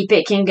how deep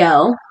it can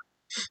go.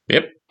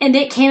 Yep. And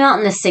it came out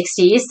in the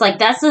 60s. Like,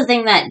 that's the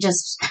thing that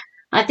just,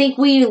 I think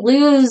we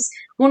lose.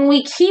 When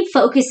we keep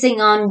focusing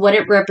on what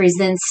it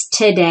represents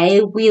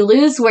today, we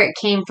lose where it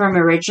came from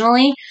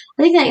originally.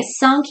 I think that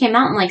song came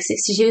out in like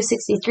 62,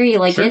 63.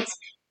 Like, sure.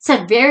 It's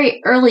a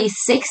very early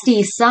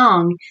 60s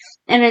song.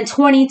 And in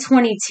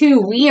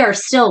 2022, we are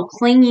still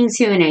clinging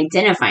to and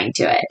identifying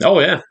to it. Oh,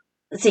 yeah.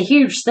 It's a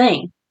huge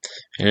thing.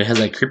 And it has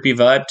a creepy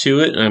vibe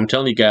to it. And I'm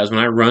telling you guys, when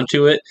I run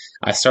to it,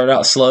 I start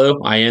out slow,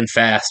 I end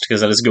fast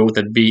because I just go with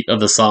the beat of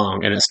the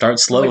song. And it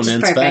starts slow and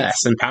ends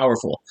fast and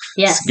powerful.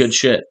 Yes. It's good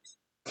shit.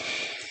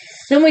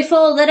 Then we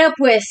followed that up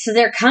with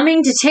They're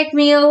Coming to Take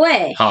Me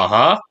Away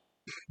Haha.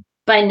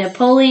 by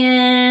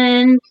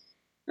Napoleon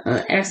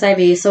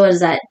XIV. So what is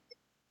that?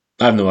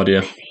 I have no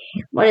idea.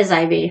 What is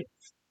IV? IV?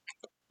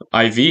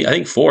 I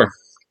think 4.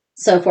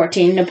 So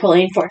 14.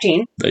 Napoleon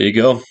 14. There you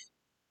go.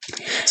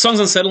 Song's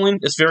unsettling.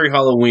 It's very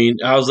Halloween.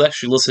 I was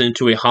actually listening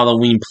to a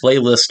Halloween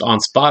playlist on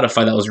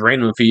Spotify that was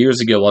random a few years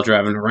ago while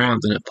driving around,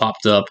 and it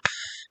popped up.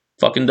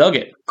 Fucking dug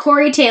it.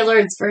 Corey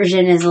Taylor's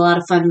version is a lot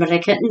of fun, but I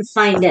couldn't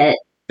find it.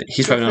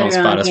 He's probably not on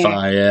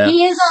Spotify, yeah.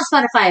 He is on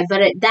Spotify,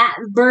 but that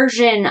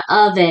version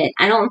of it,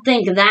 I don't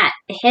think that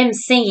him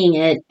singing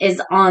it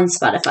is on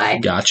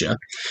Spotify. Gotcha.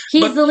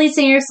 He's the lead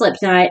singer of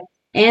Slipknot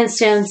and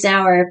Stone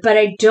Sour, but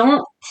I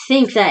don't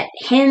think that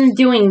him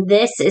doing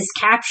this is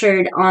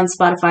captured on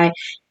Spotify.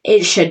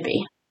 It should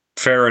be.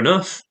 Fair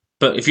enough.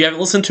 But if you haven't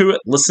listened to it,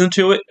 listen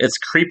to it. It's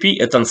creepy,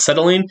 it's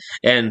unsettling,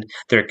 and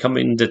they're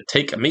coming to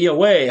take me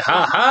away.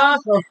 Ha ha!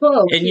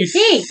 And you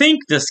think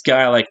this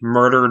guy, like,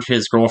 murdered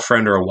his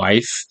girlfriend or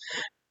wife,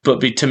 but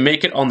to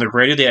make it on the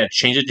radio, they had to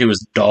change it to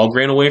his dog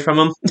ran away from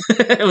him.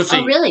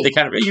 Really? They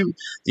kind of,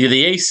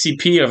 the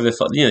ACP of the,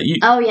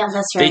 oh, yeah,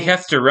 that's right. They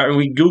have to,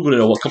 we Googled it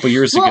a couple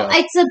years ago. Well,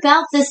 it's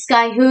about this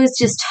guy who is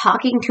just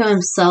talking to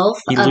himself.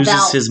 He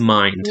loses his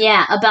mind.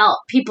 Yeah, about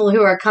people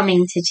who are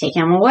coming to take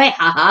him away,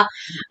 haha.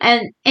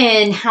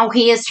 And how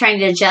he is trying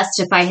to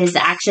justify his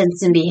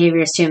actions and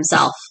behaviors to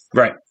himself.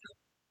 Right.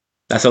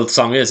 That's how the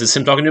song is. It's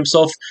him talking to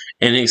himself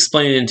and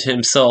explaining to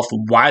himself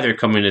why they're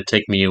coming to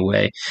take me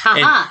away.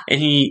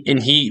 And he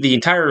the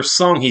entire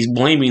song he's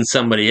blaming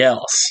somebody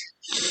else.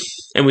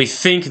 And we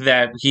think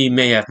that he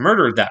may have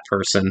murdered that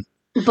person.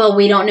 But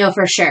we don't know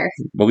for sure.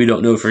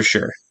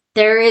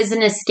 There is an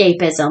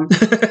escapism.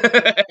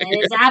 It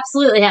is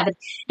absolutely happened.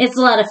 It's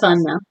a lot of fun,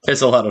 though.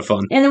 It's a lot of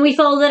fun. And then we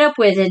followed it up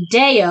with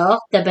Deo,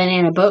 the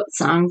Banana Boat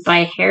song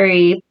by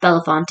Harry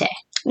Belafonte.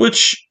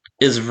 Which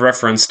is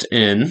referenced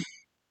in...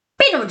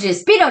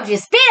 Beetlejuice.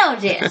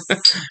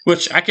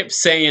 Which I kept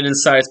saying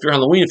inside Spirit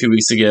Halloween a few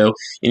weeks ago,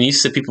 and you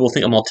said people will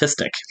think I'm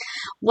autistic.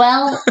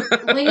 Well,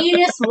 when you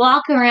just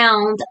walk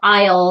around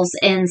aisles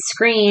and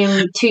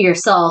scream to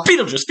yourself,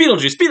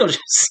 Beetlejuice.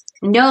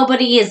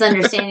 Nobody is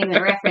understanding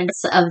the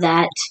reference of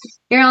that.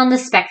 You're on the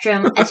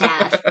spectrum a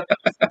tad.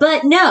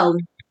 But no.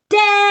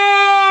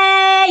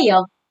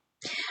 Dale!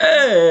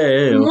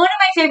 Hey. One of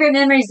my favorite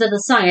memories of the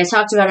song, I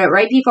talked about it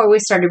right before we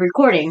started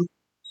recording.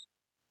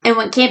 I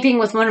went camping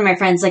with one of my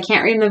friends. I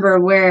can't remember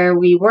where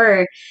we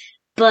were,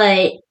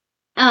 but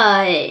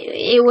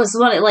it was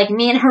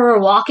me and her were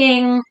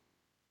walking,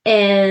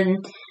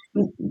 and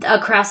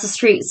across the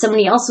street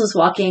somebody else was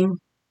walking,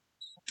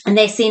 and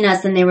they seen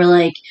us, and they were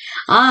like,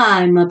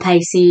 I'm a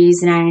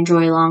Pisces, and I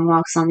enjoy long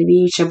walks on the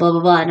beach, and blah,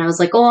 blah, blah. And I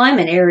was like, oh, I'm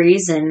an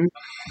Aries, and,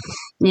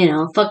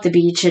 fuck the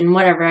beach, and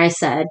whatever I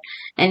said.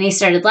 And he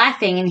started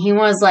laughing, and he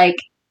was like,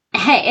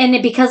 hey,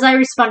 and because I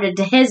responded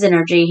to his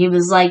energy, he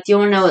was like, do you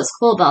want to know what's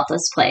cool about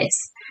this place?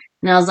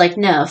 And I was like,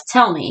 no,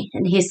 tell me.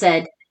 And he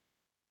said,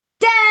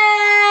 Dale!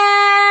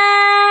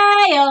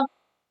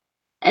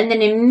 And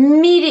then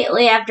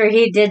immediately after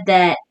he did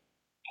that,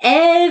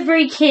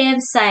 every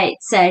campsite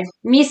said,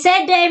 me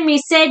say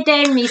Dale.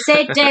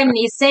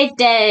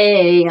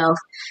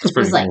 It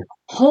was like,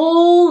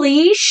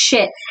 holy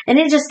shit. And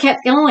it just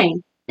kept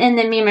going. And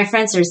then me and my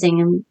friends are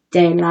singing,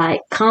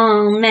 daylight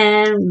come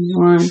and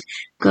one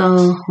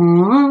go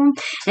home.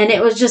 And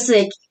it was just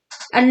like,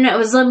 I don't know, it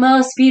was the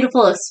most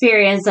beautiful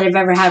experience that I've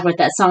ever had with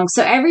that song.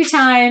 So every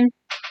time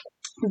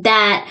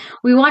that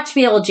we watch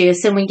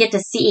Beetlejuice and we get to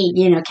see,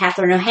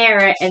 Catherine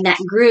O'Hara and that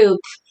group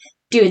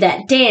do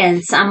that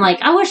dance, I'm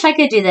like, I wish I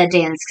could do that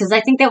dance, because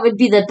I think that would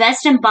be the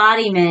best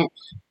embodiment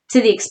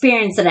to the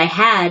experience that I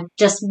had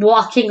just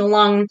walking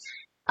along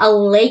a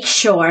lake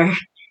shore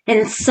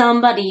and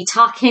somebody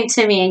talking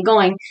to me and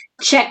going,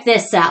 check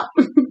this out.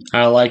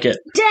 I like it.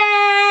 Damn!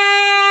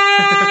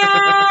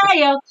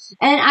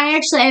 And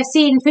I've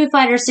seen Foo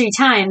Fighters 3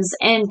 times,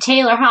 and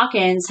Taylor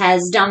Hawkins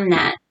has done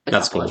that a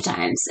couple of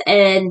times.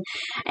 And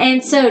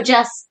so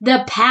just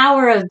the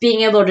power of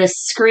being able to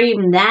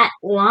scream that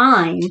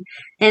line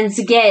and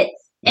to get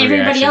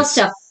everybody else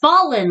to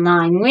fall in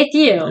line with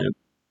you. Yep.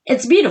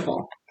 It's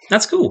beautiful.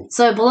 That's cool.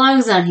 So it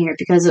belongs on here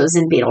because it was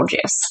in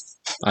Beetlejuice.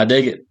 I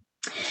dig it.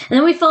 And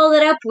then we followed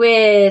it up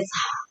with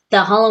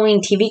the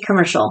Halloween TV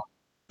commercial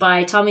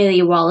by Tommy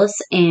Lee Wallace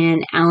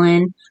and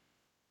Alan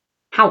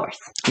Howarth.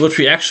 Which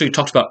we actually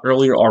talked about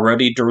earlier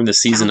already during the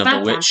season of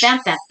The Witch.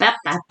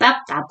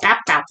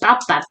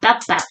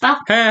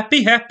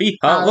 Happy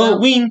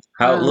Halloween,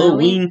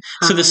 Halloween.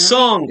 So the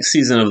song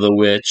Season of the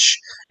Witch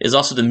is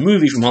also the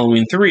movie from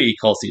Halloween 3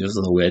 called Season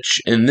of the Witch.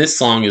 And this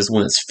song is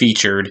when it's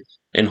featured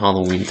in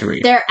Halloween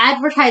 3. They're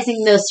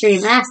advertising those 3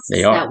 masks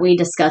that we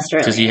discussed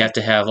earlier. Because you have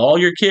to have all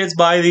your kids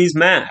buy these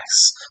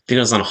masks.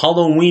 Because on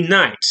Halloween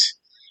night,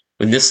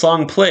 when this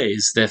song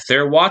plays, if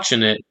they're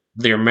watching it,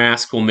 their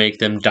mask will make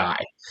them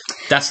die.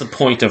 That's the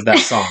point of that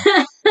song.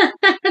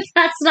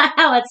 That's not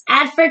how it's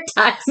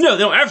advertised. No,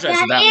 they don't advertise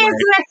it that way.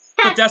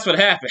 But that's what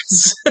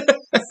happens.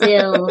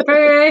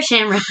 Silver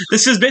Shamrock.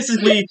 This is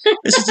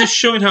just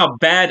showing how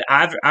bad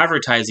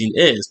advertising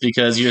is,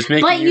 because you're just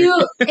making.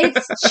 But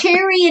it's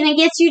cherry and it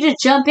gets you to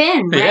jump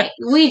in, right?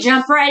 Yeah. We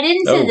jump right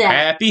into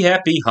that. Happy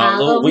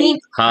Halloween.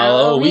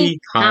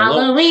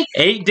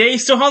 8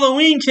 days till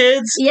Halloween,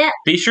 kids. Yeah.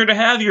 Be sure to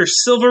have your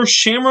silver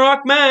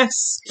shamrock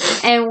masks.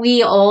 And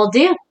we all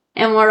do.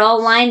 And we're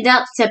all lined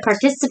up to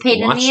participate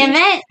in the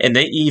event. And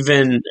they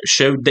even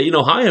showed Dayton,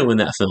 Ohio in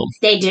that film.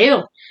 They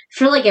do.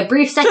 For like a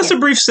brief second. Just a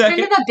brief second.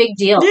 Kind of a big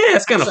deal. Yeah,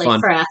 it's kind of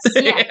fun. For us.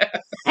 Yeah.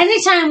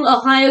 Anytime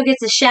Ohio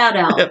gets a shout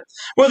out. Yep.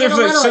 Well, there's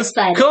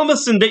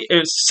Columbus and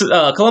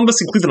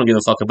Cleveland don't give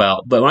a fuck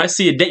about. But when I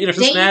see a Dayton or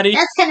Cincinnati,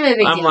 that's kind of a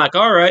big deal. I'm like,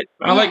 all right.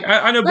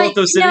 I know both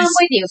those cities. I'm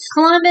with you.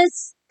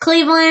 Columbus,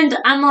 Cleveland,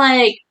 I'm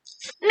like,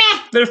 meh.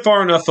 They're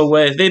far enough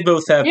away. They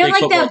both have big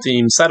football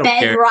teams. I don't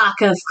care.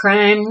 Bedrock of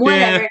crime,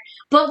 whatever. Yeah.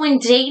 But when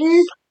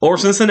Dayton or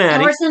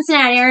Cincinnati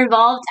are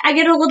involved, I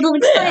get a little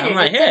excited. I'm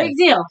like, it's a big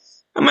deal.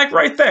 I'm like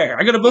right there.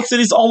 I go to both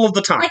cities all of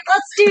the time. Like,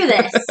 let's do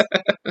this.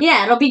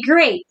 Yeah, it'll be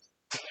great.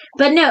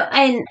 But no,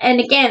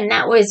 and again,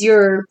 that was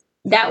your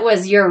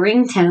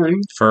ringtone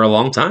for a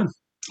long time.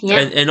 Yeah,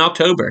 in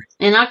October.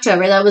 In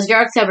October, that was your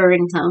October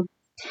ringtone,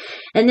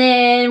 and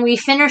then we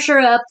finish her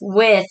up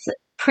with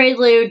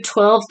Prelude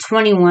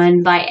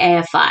 1221 by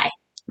AFI.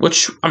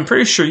 Which I'm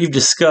pretty sure you've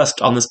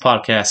discussed on this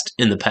podcast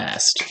in the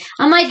past.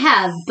 I might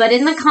have, but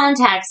in the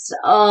context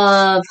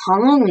of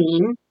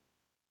Halloween.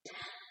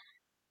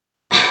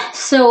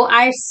 So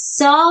I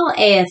saw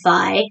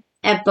AFI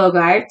at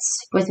Bogart's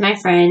with my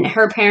friend.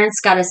 Her parents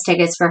got us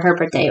tickets for her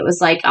birthday. It was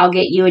like, I'll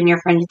get you and your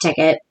friend a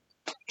ticket.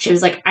 She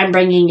was like, I'm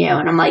bringing you.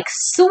 And I'm like,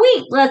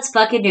 sweet, let's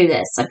fucking do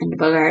this. I've been to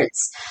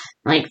Bogart's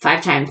like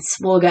 5 times.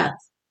 We'll go.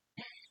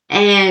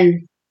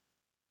 And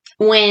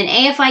when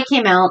AFI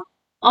came out,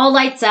 all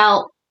lights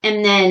out,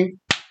 and then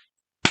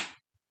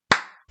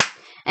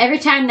every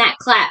time that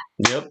clap,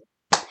 yep,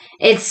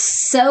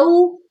 it's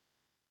so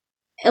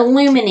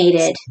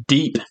illuminated,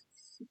 deep,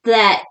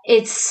 that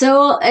it's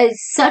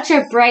such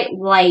a bright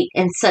light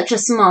in such a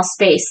small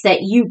space that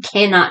you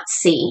cannot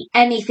see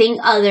anything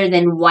other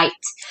than white.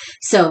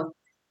 So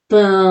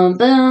boom,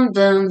 boom,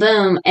 boom,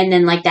 boom, and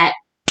then like that,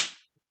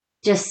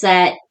 just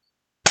that.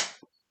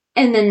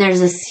 And then there's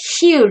this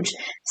huge,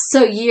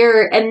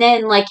 and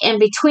then like in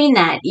between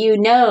that, you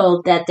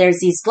know that there's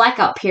these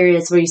blackout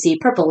periods where you see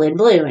purple and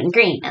blue and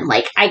green. And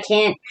like,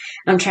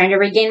 I'm trying to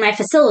regain my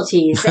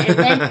facilities. And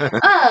then,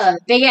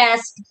 big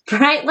ass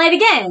bright light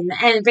again.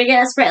 And big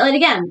ass bright light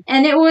again.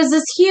 And it was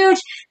this huge,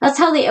 that's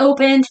how they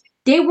opened.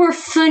 They were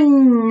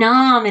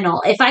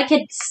phenomenal. If I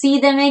could see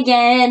them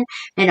again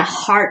in a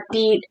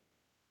heartbeat,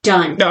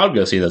 done. Yeah, I'll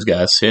go see those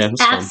guys. Yeah,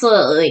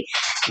 absolutely.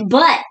 Fun.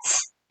 But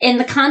in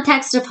the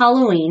context of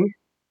Halloween,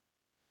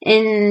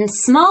 in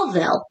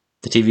Smallville,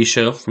 the TV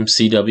show from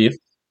CW,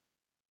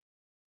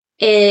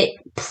 it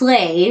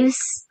plays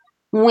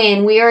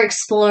when we are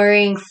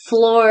exploring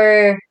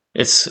floor.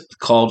 It's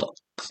called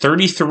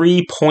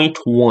 33.1.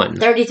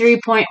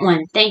 33.1.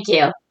 Thank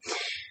you.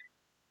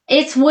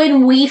 It's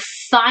when we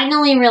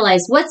finally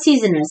realize, what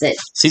season is it?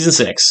 Season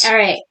 6. All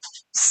right.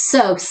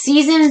 So,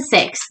 season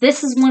 6,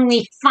 this is when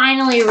we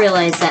finally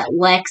realize that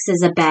Lex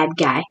is a bad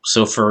guy.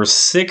 So, for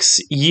 6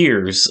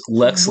 years,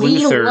 Lex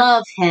Luthor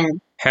love him.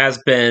 Has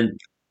been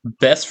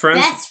best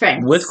friends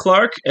with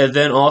Clark, and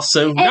then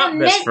also not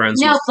best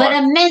friends with Clark. No,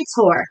 but a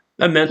mentor.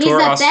 A mentor.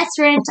 He's a best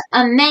friend,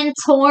 a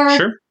mentor.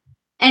 Sure.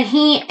 And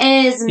he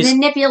is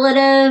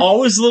manipulative.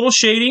 Always a little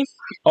shady.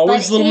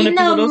 Always a little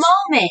manipulative. In the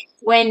moment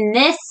when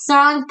this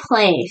song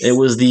plays, it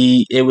was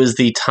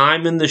the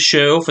time in the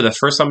show for the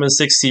first time in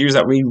 6 years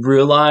that we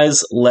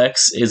realize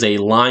Lex is a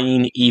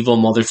lying, evil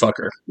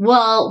motherfucker.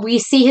 Well, we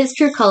see his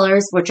true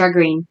colors, which are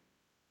green,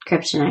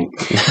 kryptonite.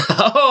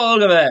 Oh,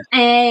 look at that!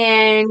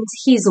 And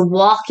he's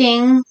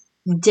walking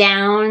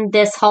down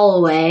this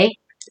hallway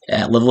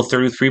at level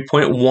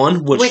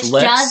 33.1, which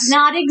Lex does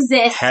not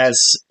exist. Has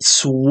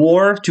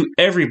swore to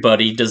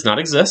everybody does not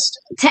exist.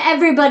 To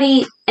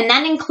everybody, and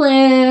that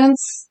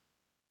includes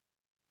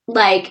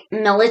like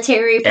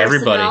military personnel,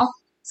 everybody,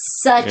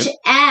 such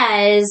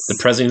as the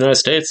President of the United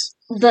States.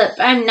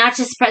 I'm not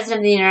just the President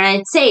of the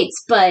United States,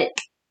 but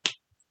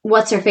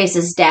what's her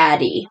face's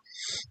daddy?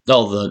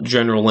 Oh, the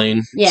General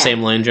Lane,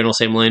 General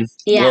Sam Lane.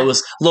 Yeah,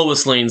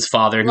 Lois Lane's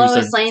father,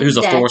 who's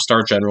a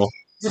 4-star general.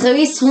 So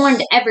he sworn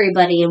to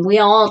everybody, and we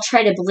all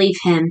try to believe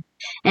him.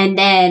 And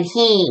then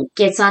he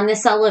gets on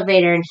this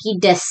elevator, and he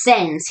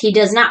descends. He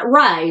does not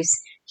rise.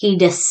 He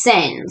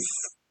descends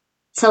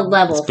to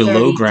level 33.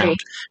 Below ground.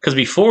 Because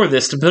before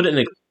this, to put it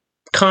in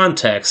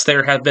context,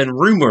 there have been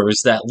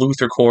rumors that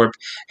Luthor Corp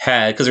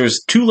had, because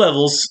there's 2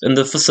 levels in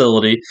the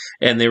facility,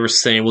 and they were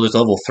saying, well, there's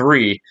level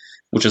 3,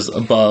 which is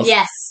above.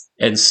 Yes.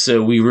 And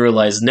so we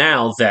realize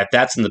now that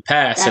that's in the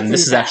past, and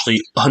this is actually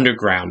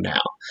underground now.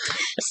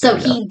 So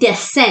he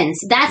descends.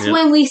 That's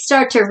when we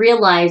start to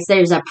realize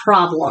there's a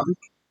problem.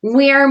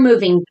 We're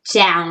moving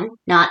down,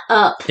 not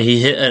up. He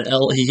hit an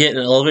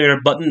elevator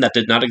button that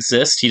did not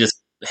exist. He just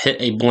hit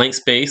a blank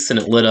space and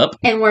it lit up.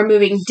 And we're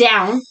moving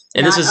down,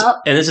 And not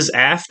up. this is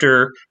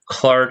after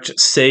Clark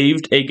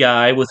saved a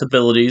guy with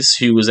abilities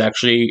who was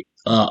actually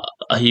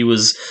he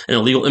was an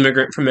illegal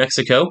immigrant from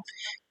Mexico.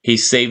 He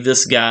saved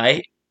this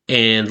guy,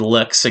 and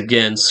Lex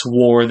again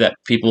swore that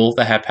people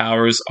that have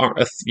powers aren't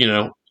a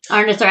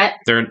threat.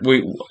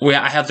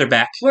 I have their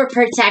back. We're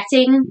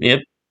protecting. Yep.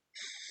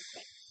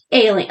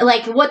 Alien.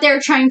 Like, what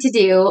they're trying to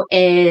do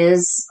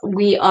is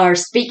we are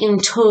speaking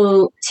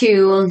to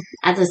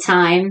at the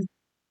time,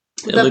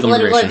 the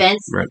political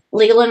events, right.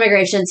 Legal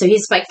immigration. So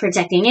he's like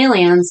protecting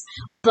aliens,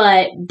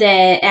 but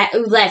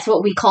that's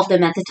what we called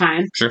them at the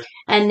time. Sure.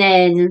 And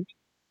then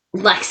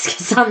Lex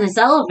gets on this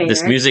elevator.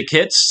 This music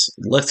hits.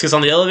 Lex gets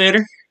on the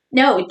elevator.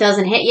 No, it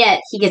doesn't hit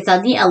yet. He gets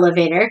on the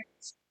elevator.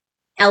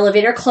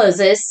 Elevator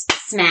closes.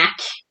 Smack.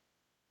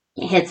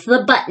 He hits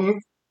the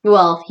button.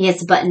 Well, he hits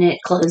the button and it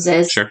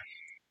closes. Sure.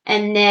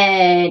 And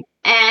then,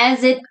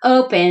 as it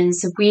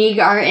opens, we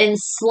are in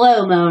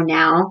slow-mo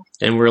now.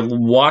 And we're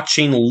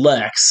watching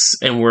Lex,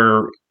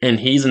 and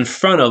he's in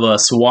front of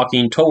us,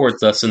 walking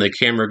towards us, and the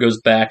camera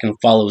goes back and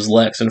follows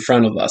Lex in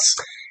front of us.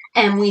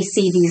 And we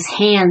see these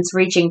hands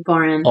reaching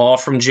for him. All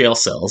from jail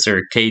cells,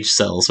 or cage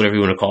cells, whatever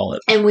you want to call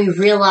it. And we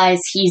realize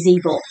he's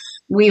evil.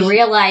 We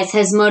realize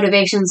his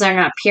motivations are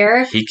not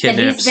pure. He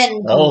kidnaps that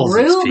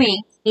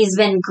he's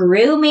been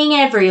grooming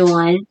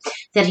everyone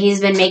that he's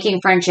been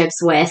making friendships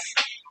with.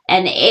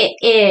 And it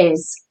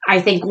is,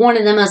 I think, one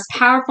of the most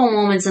powerful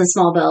moments in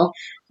Smallville.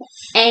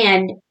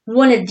 And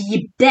one of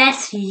the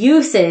best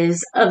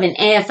uses of an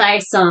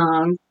AFI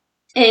song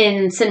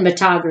in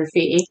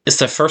cinematography. It's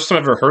the first time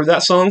I've ever heard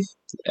that song.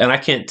 And I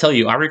can't tell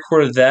you, I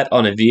recorded that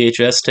on a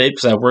VHS tape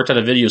because I worked at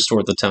a video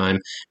store at the time.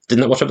 Did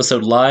not watch the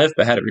episode live,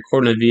 but had it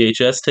recorded on a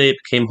VHS tape.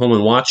 Came home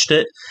and watched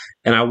it.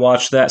 And I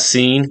watched that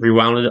scene,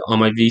 rewound it on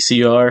my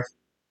VCR.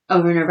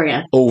 Over and over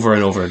again. Over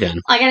and over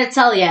again. I gotta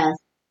tell you.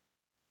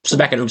 So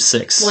back in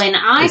 06. When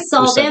I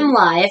saw them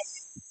live,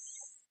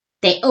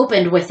 they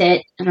opened with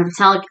it. And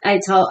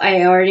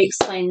I already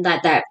explained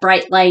that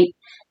bright light,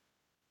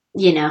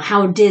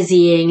 how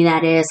dizzying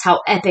that is, how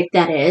epic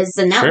that is.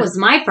 And that was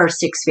my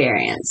first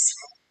experience.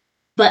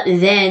 But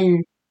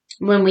then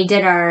when we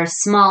did our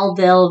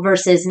Smallville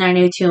versus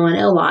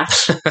 90210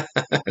 watch.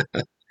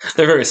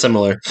 They're very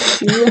similar.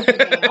 They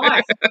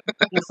are,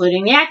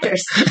 including the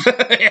actors.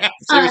 Yeah,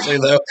 seriously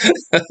though.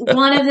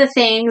 One of the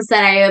things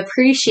that I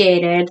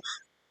appreciated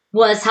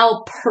was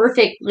how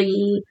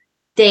perfectly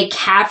they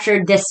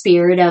captured the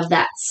spirit of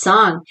that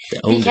song.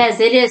 Because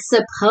it is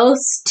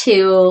supposed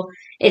to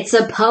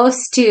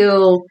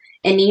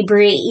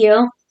inebriate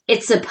you.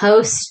 It's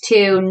supposed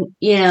to,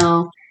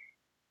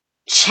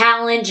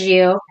 challenge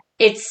you.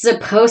 It's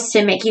supposed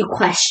to make you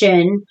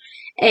question.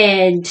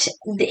 And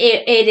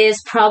it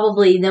is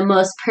probably the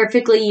most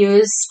perfectly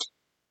used.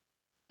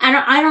 I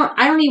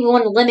don't even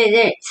want to limit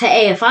it to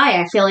AFI.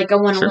 I feel like I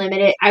want to limit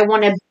it. I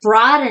want to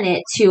broaden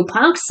it to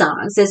punk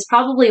songs. It's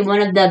probably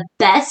one of the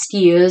best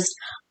used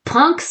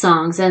punk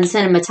songs in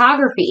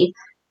cinematography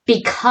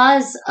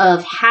because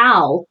of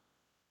how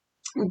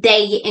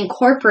they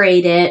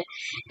incorporate it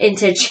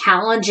into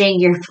challenging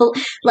your,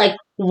 like,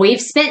 we've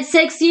spent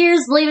 6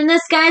 years believing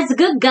this guy's a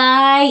good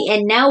guy,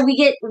 and now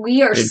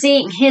we are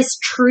seeing his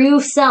true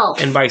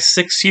self. And by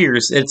 6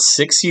 years, it's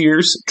 6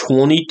 years,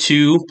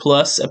 22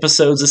 plus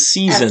episodes a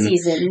season.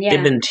 Yeah.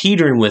 They've been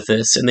teetering with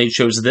this, and they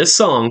chose this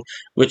song,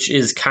 which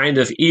is kind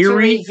of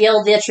eerie. To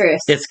reveal the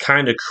truth. It's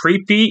kind of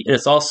creepy, and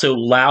it's also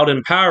loud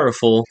and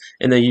powerful,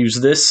 and they use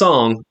this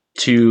song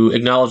to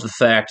acknowledge the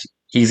fact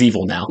he's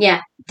evil now. Yeah,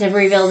 to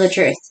reveal the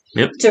truth.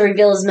 Yep. To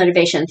reveal his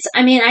motivations.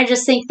 I mean, I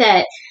just think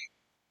that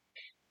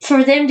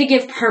for them to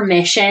give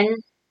permission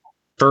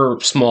for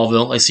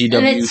Smallville,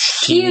 ICW,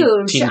 it's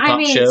huge. Teen Pop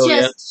just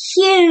show,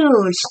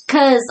 huge.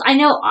 Because I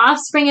know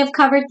Offspring have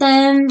covered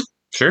them.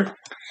 Sure.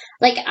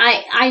 Like,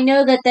 I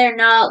know that they're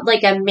not,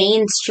 like, a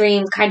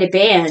mainstream kind of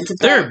band.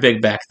 They were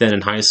big back then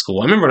in high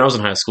school. I remember when I was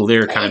in high school, they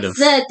were kind of...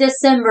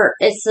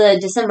 It's the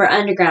December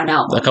Underground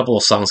album. A couple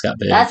of songs got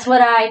big. That's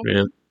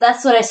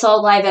what I saw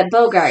live at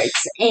Bogart's.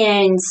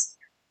 And,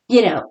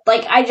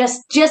 like,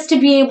 just to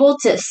be able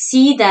to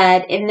see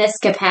that in this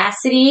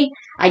capacity,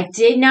 I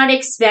did not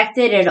expect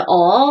it at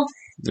all.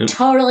 Yep.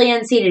 Totally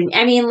unseated.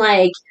 I mean,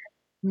 like,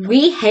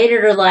 we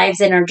hated our lives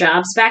and our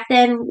jobs back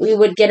then. We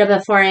would get up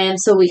at 4 a.m.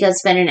 so we could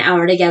spend an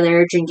hour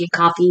together drinking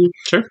coffee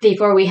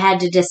before we had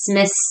to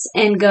dismiss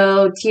and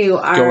go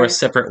our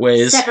separate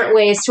ways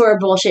to our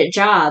bullshit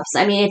jobs.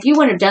 I mean, if you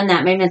wouldn't have done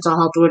that, my mental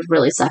health would have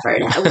really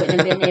suffered. I wouldn't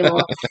have been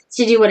able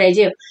to do what I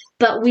do.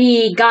 But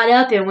we got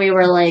up and we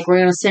were like, we're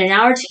going to spend an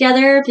hour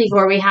together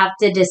before we have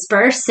to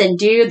disperse and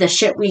do the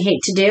shit we hate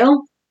to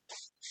do.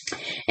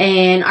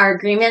 And our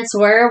agreements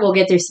were, we'll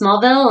get through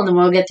Smallville and then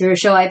we'll get through a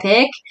show I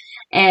pick.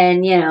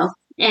 And,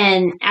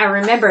 and I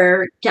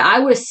remember I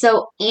was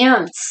so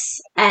amped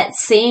at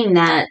seeing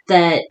that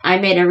I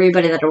made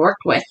everybody that I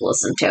worked with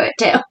listen to it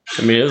too.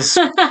 I mean,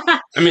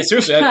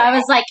 seriously. I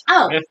was like,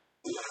 oh,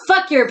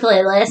 fuck your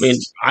playlist.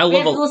 I mean, we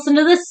have to listen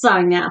to this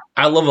song now.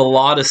 I love a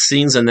lot of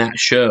scenes in that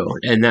show,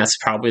 and that's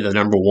probably the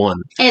number one.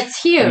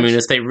 It's huge. I mean,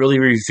 if they really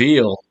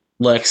reveal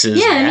Lex's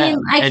dad,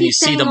 and you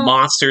see the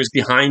monsters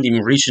behind him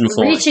reaching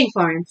for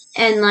him.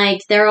 And,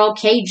 like, they're all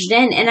caged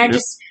in. And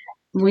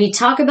we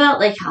talk about,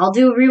 like, I'll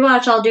do a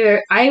rewatch,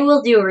 I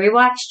will do a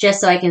rewatch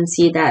just so I can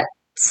see that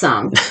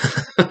song.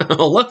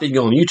 Well, luckily you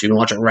can go on YouTube and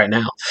watch it right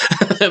now.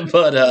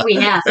 But we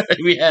have.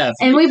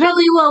 And we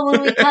probably will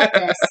when we cut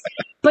this.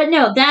 But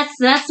no,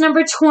 that's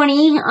number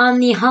 20 on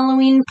the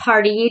Halloween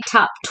Party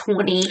Top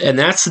 20. And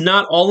that's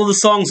not all of the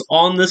songs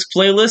on this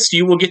playlist.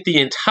 You will get the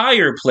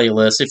entire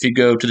playlist if you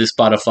go to the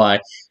Spotify.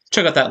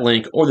 Check out that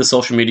link or the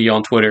social media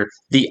on Twitter,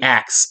 the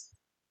Axe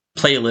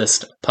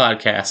Playlist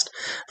Podcast.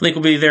 Link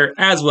will be there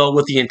as well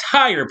with the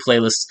entire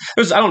playlist.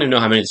 I don't even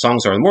know how many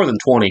songs are. More than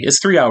 20. It's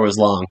 3 hours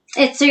long.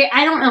 I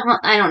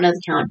don't know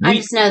the count. I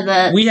just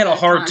know we had a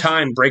hard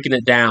time breaking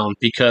it down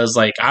because,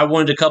 like, I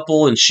wanted a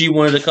couple and she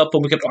wanted a couple.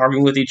 We kept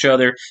arguing with each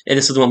other, and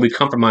this is the one we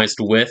compromised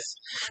with.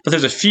 But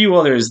there's a few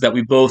others that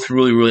we both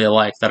really, really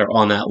like that are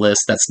on that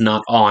list that's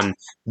not on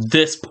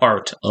this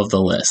part of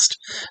the list.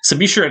 So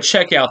be sure to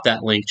check out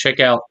that link.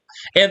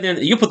 And then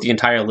you'll put the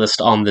entire list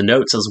on the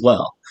notes as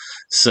well.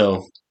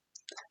 So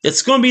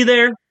it's going to be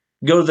there.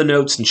 Go to the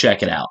notes and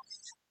check it out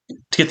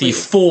to get the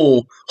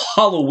full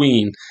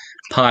Halloween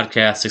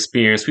podcast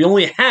experience. We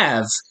only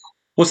have,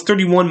 what's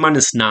 31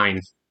 minus 9?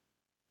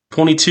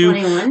 22?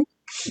 21.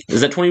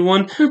 Is that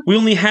 21? We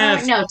only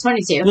have... no,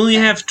 22. We only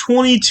have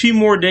 22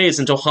 more days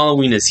until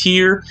Halloween is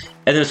here,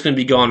 and then it's going to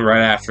be gone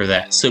right after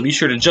that. So be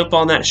sure to jump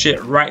on that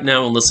shit right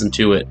now and listen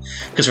to it.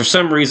 Because for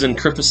some reason,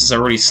 Christmas has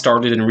already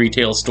started in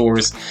retail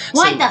stores.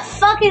 What the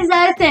fuck is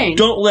that a thing?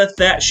 Don't let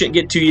that shit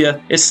get to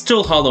you. It's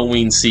still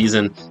Halloween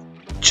season.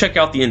 Check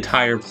out the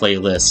entire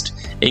playlist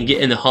and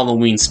get in the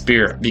Halloween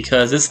spirit,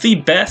 because it's the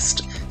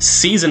best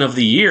season of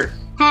the year.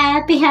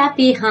 Happy,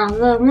 happy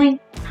Halloween,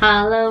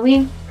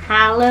 Halloween,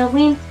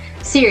 Halloween.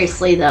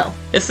 Seriously, though.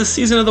 It's the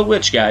season of the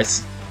witch,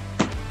 guys.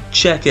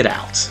 Check it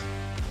out.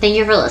 Thank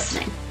you for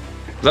listening.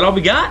 Is that all we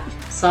got?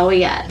 That's all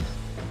we got.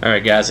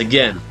 Alright, guys.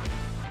 Again,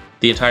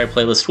 the entire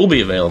playlist will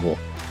be available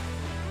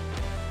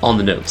on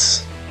the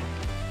notes.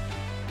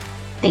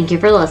 Thank you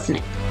for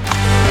listening.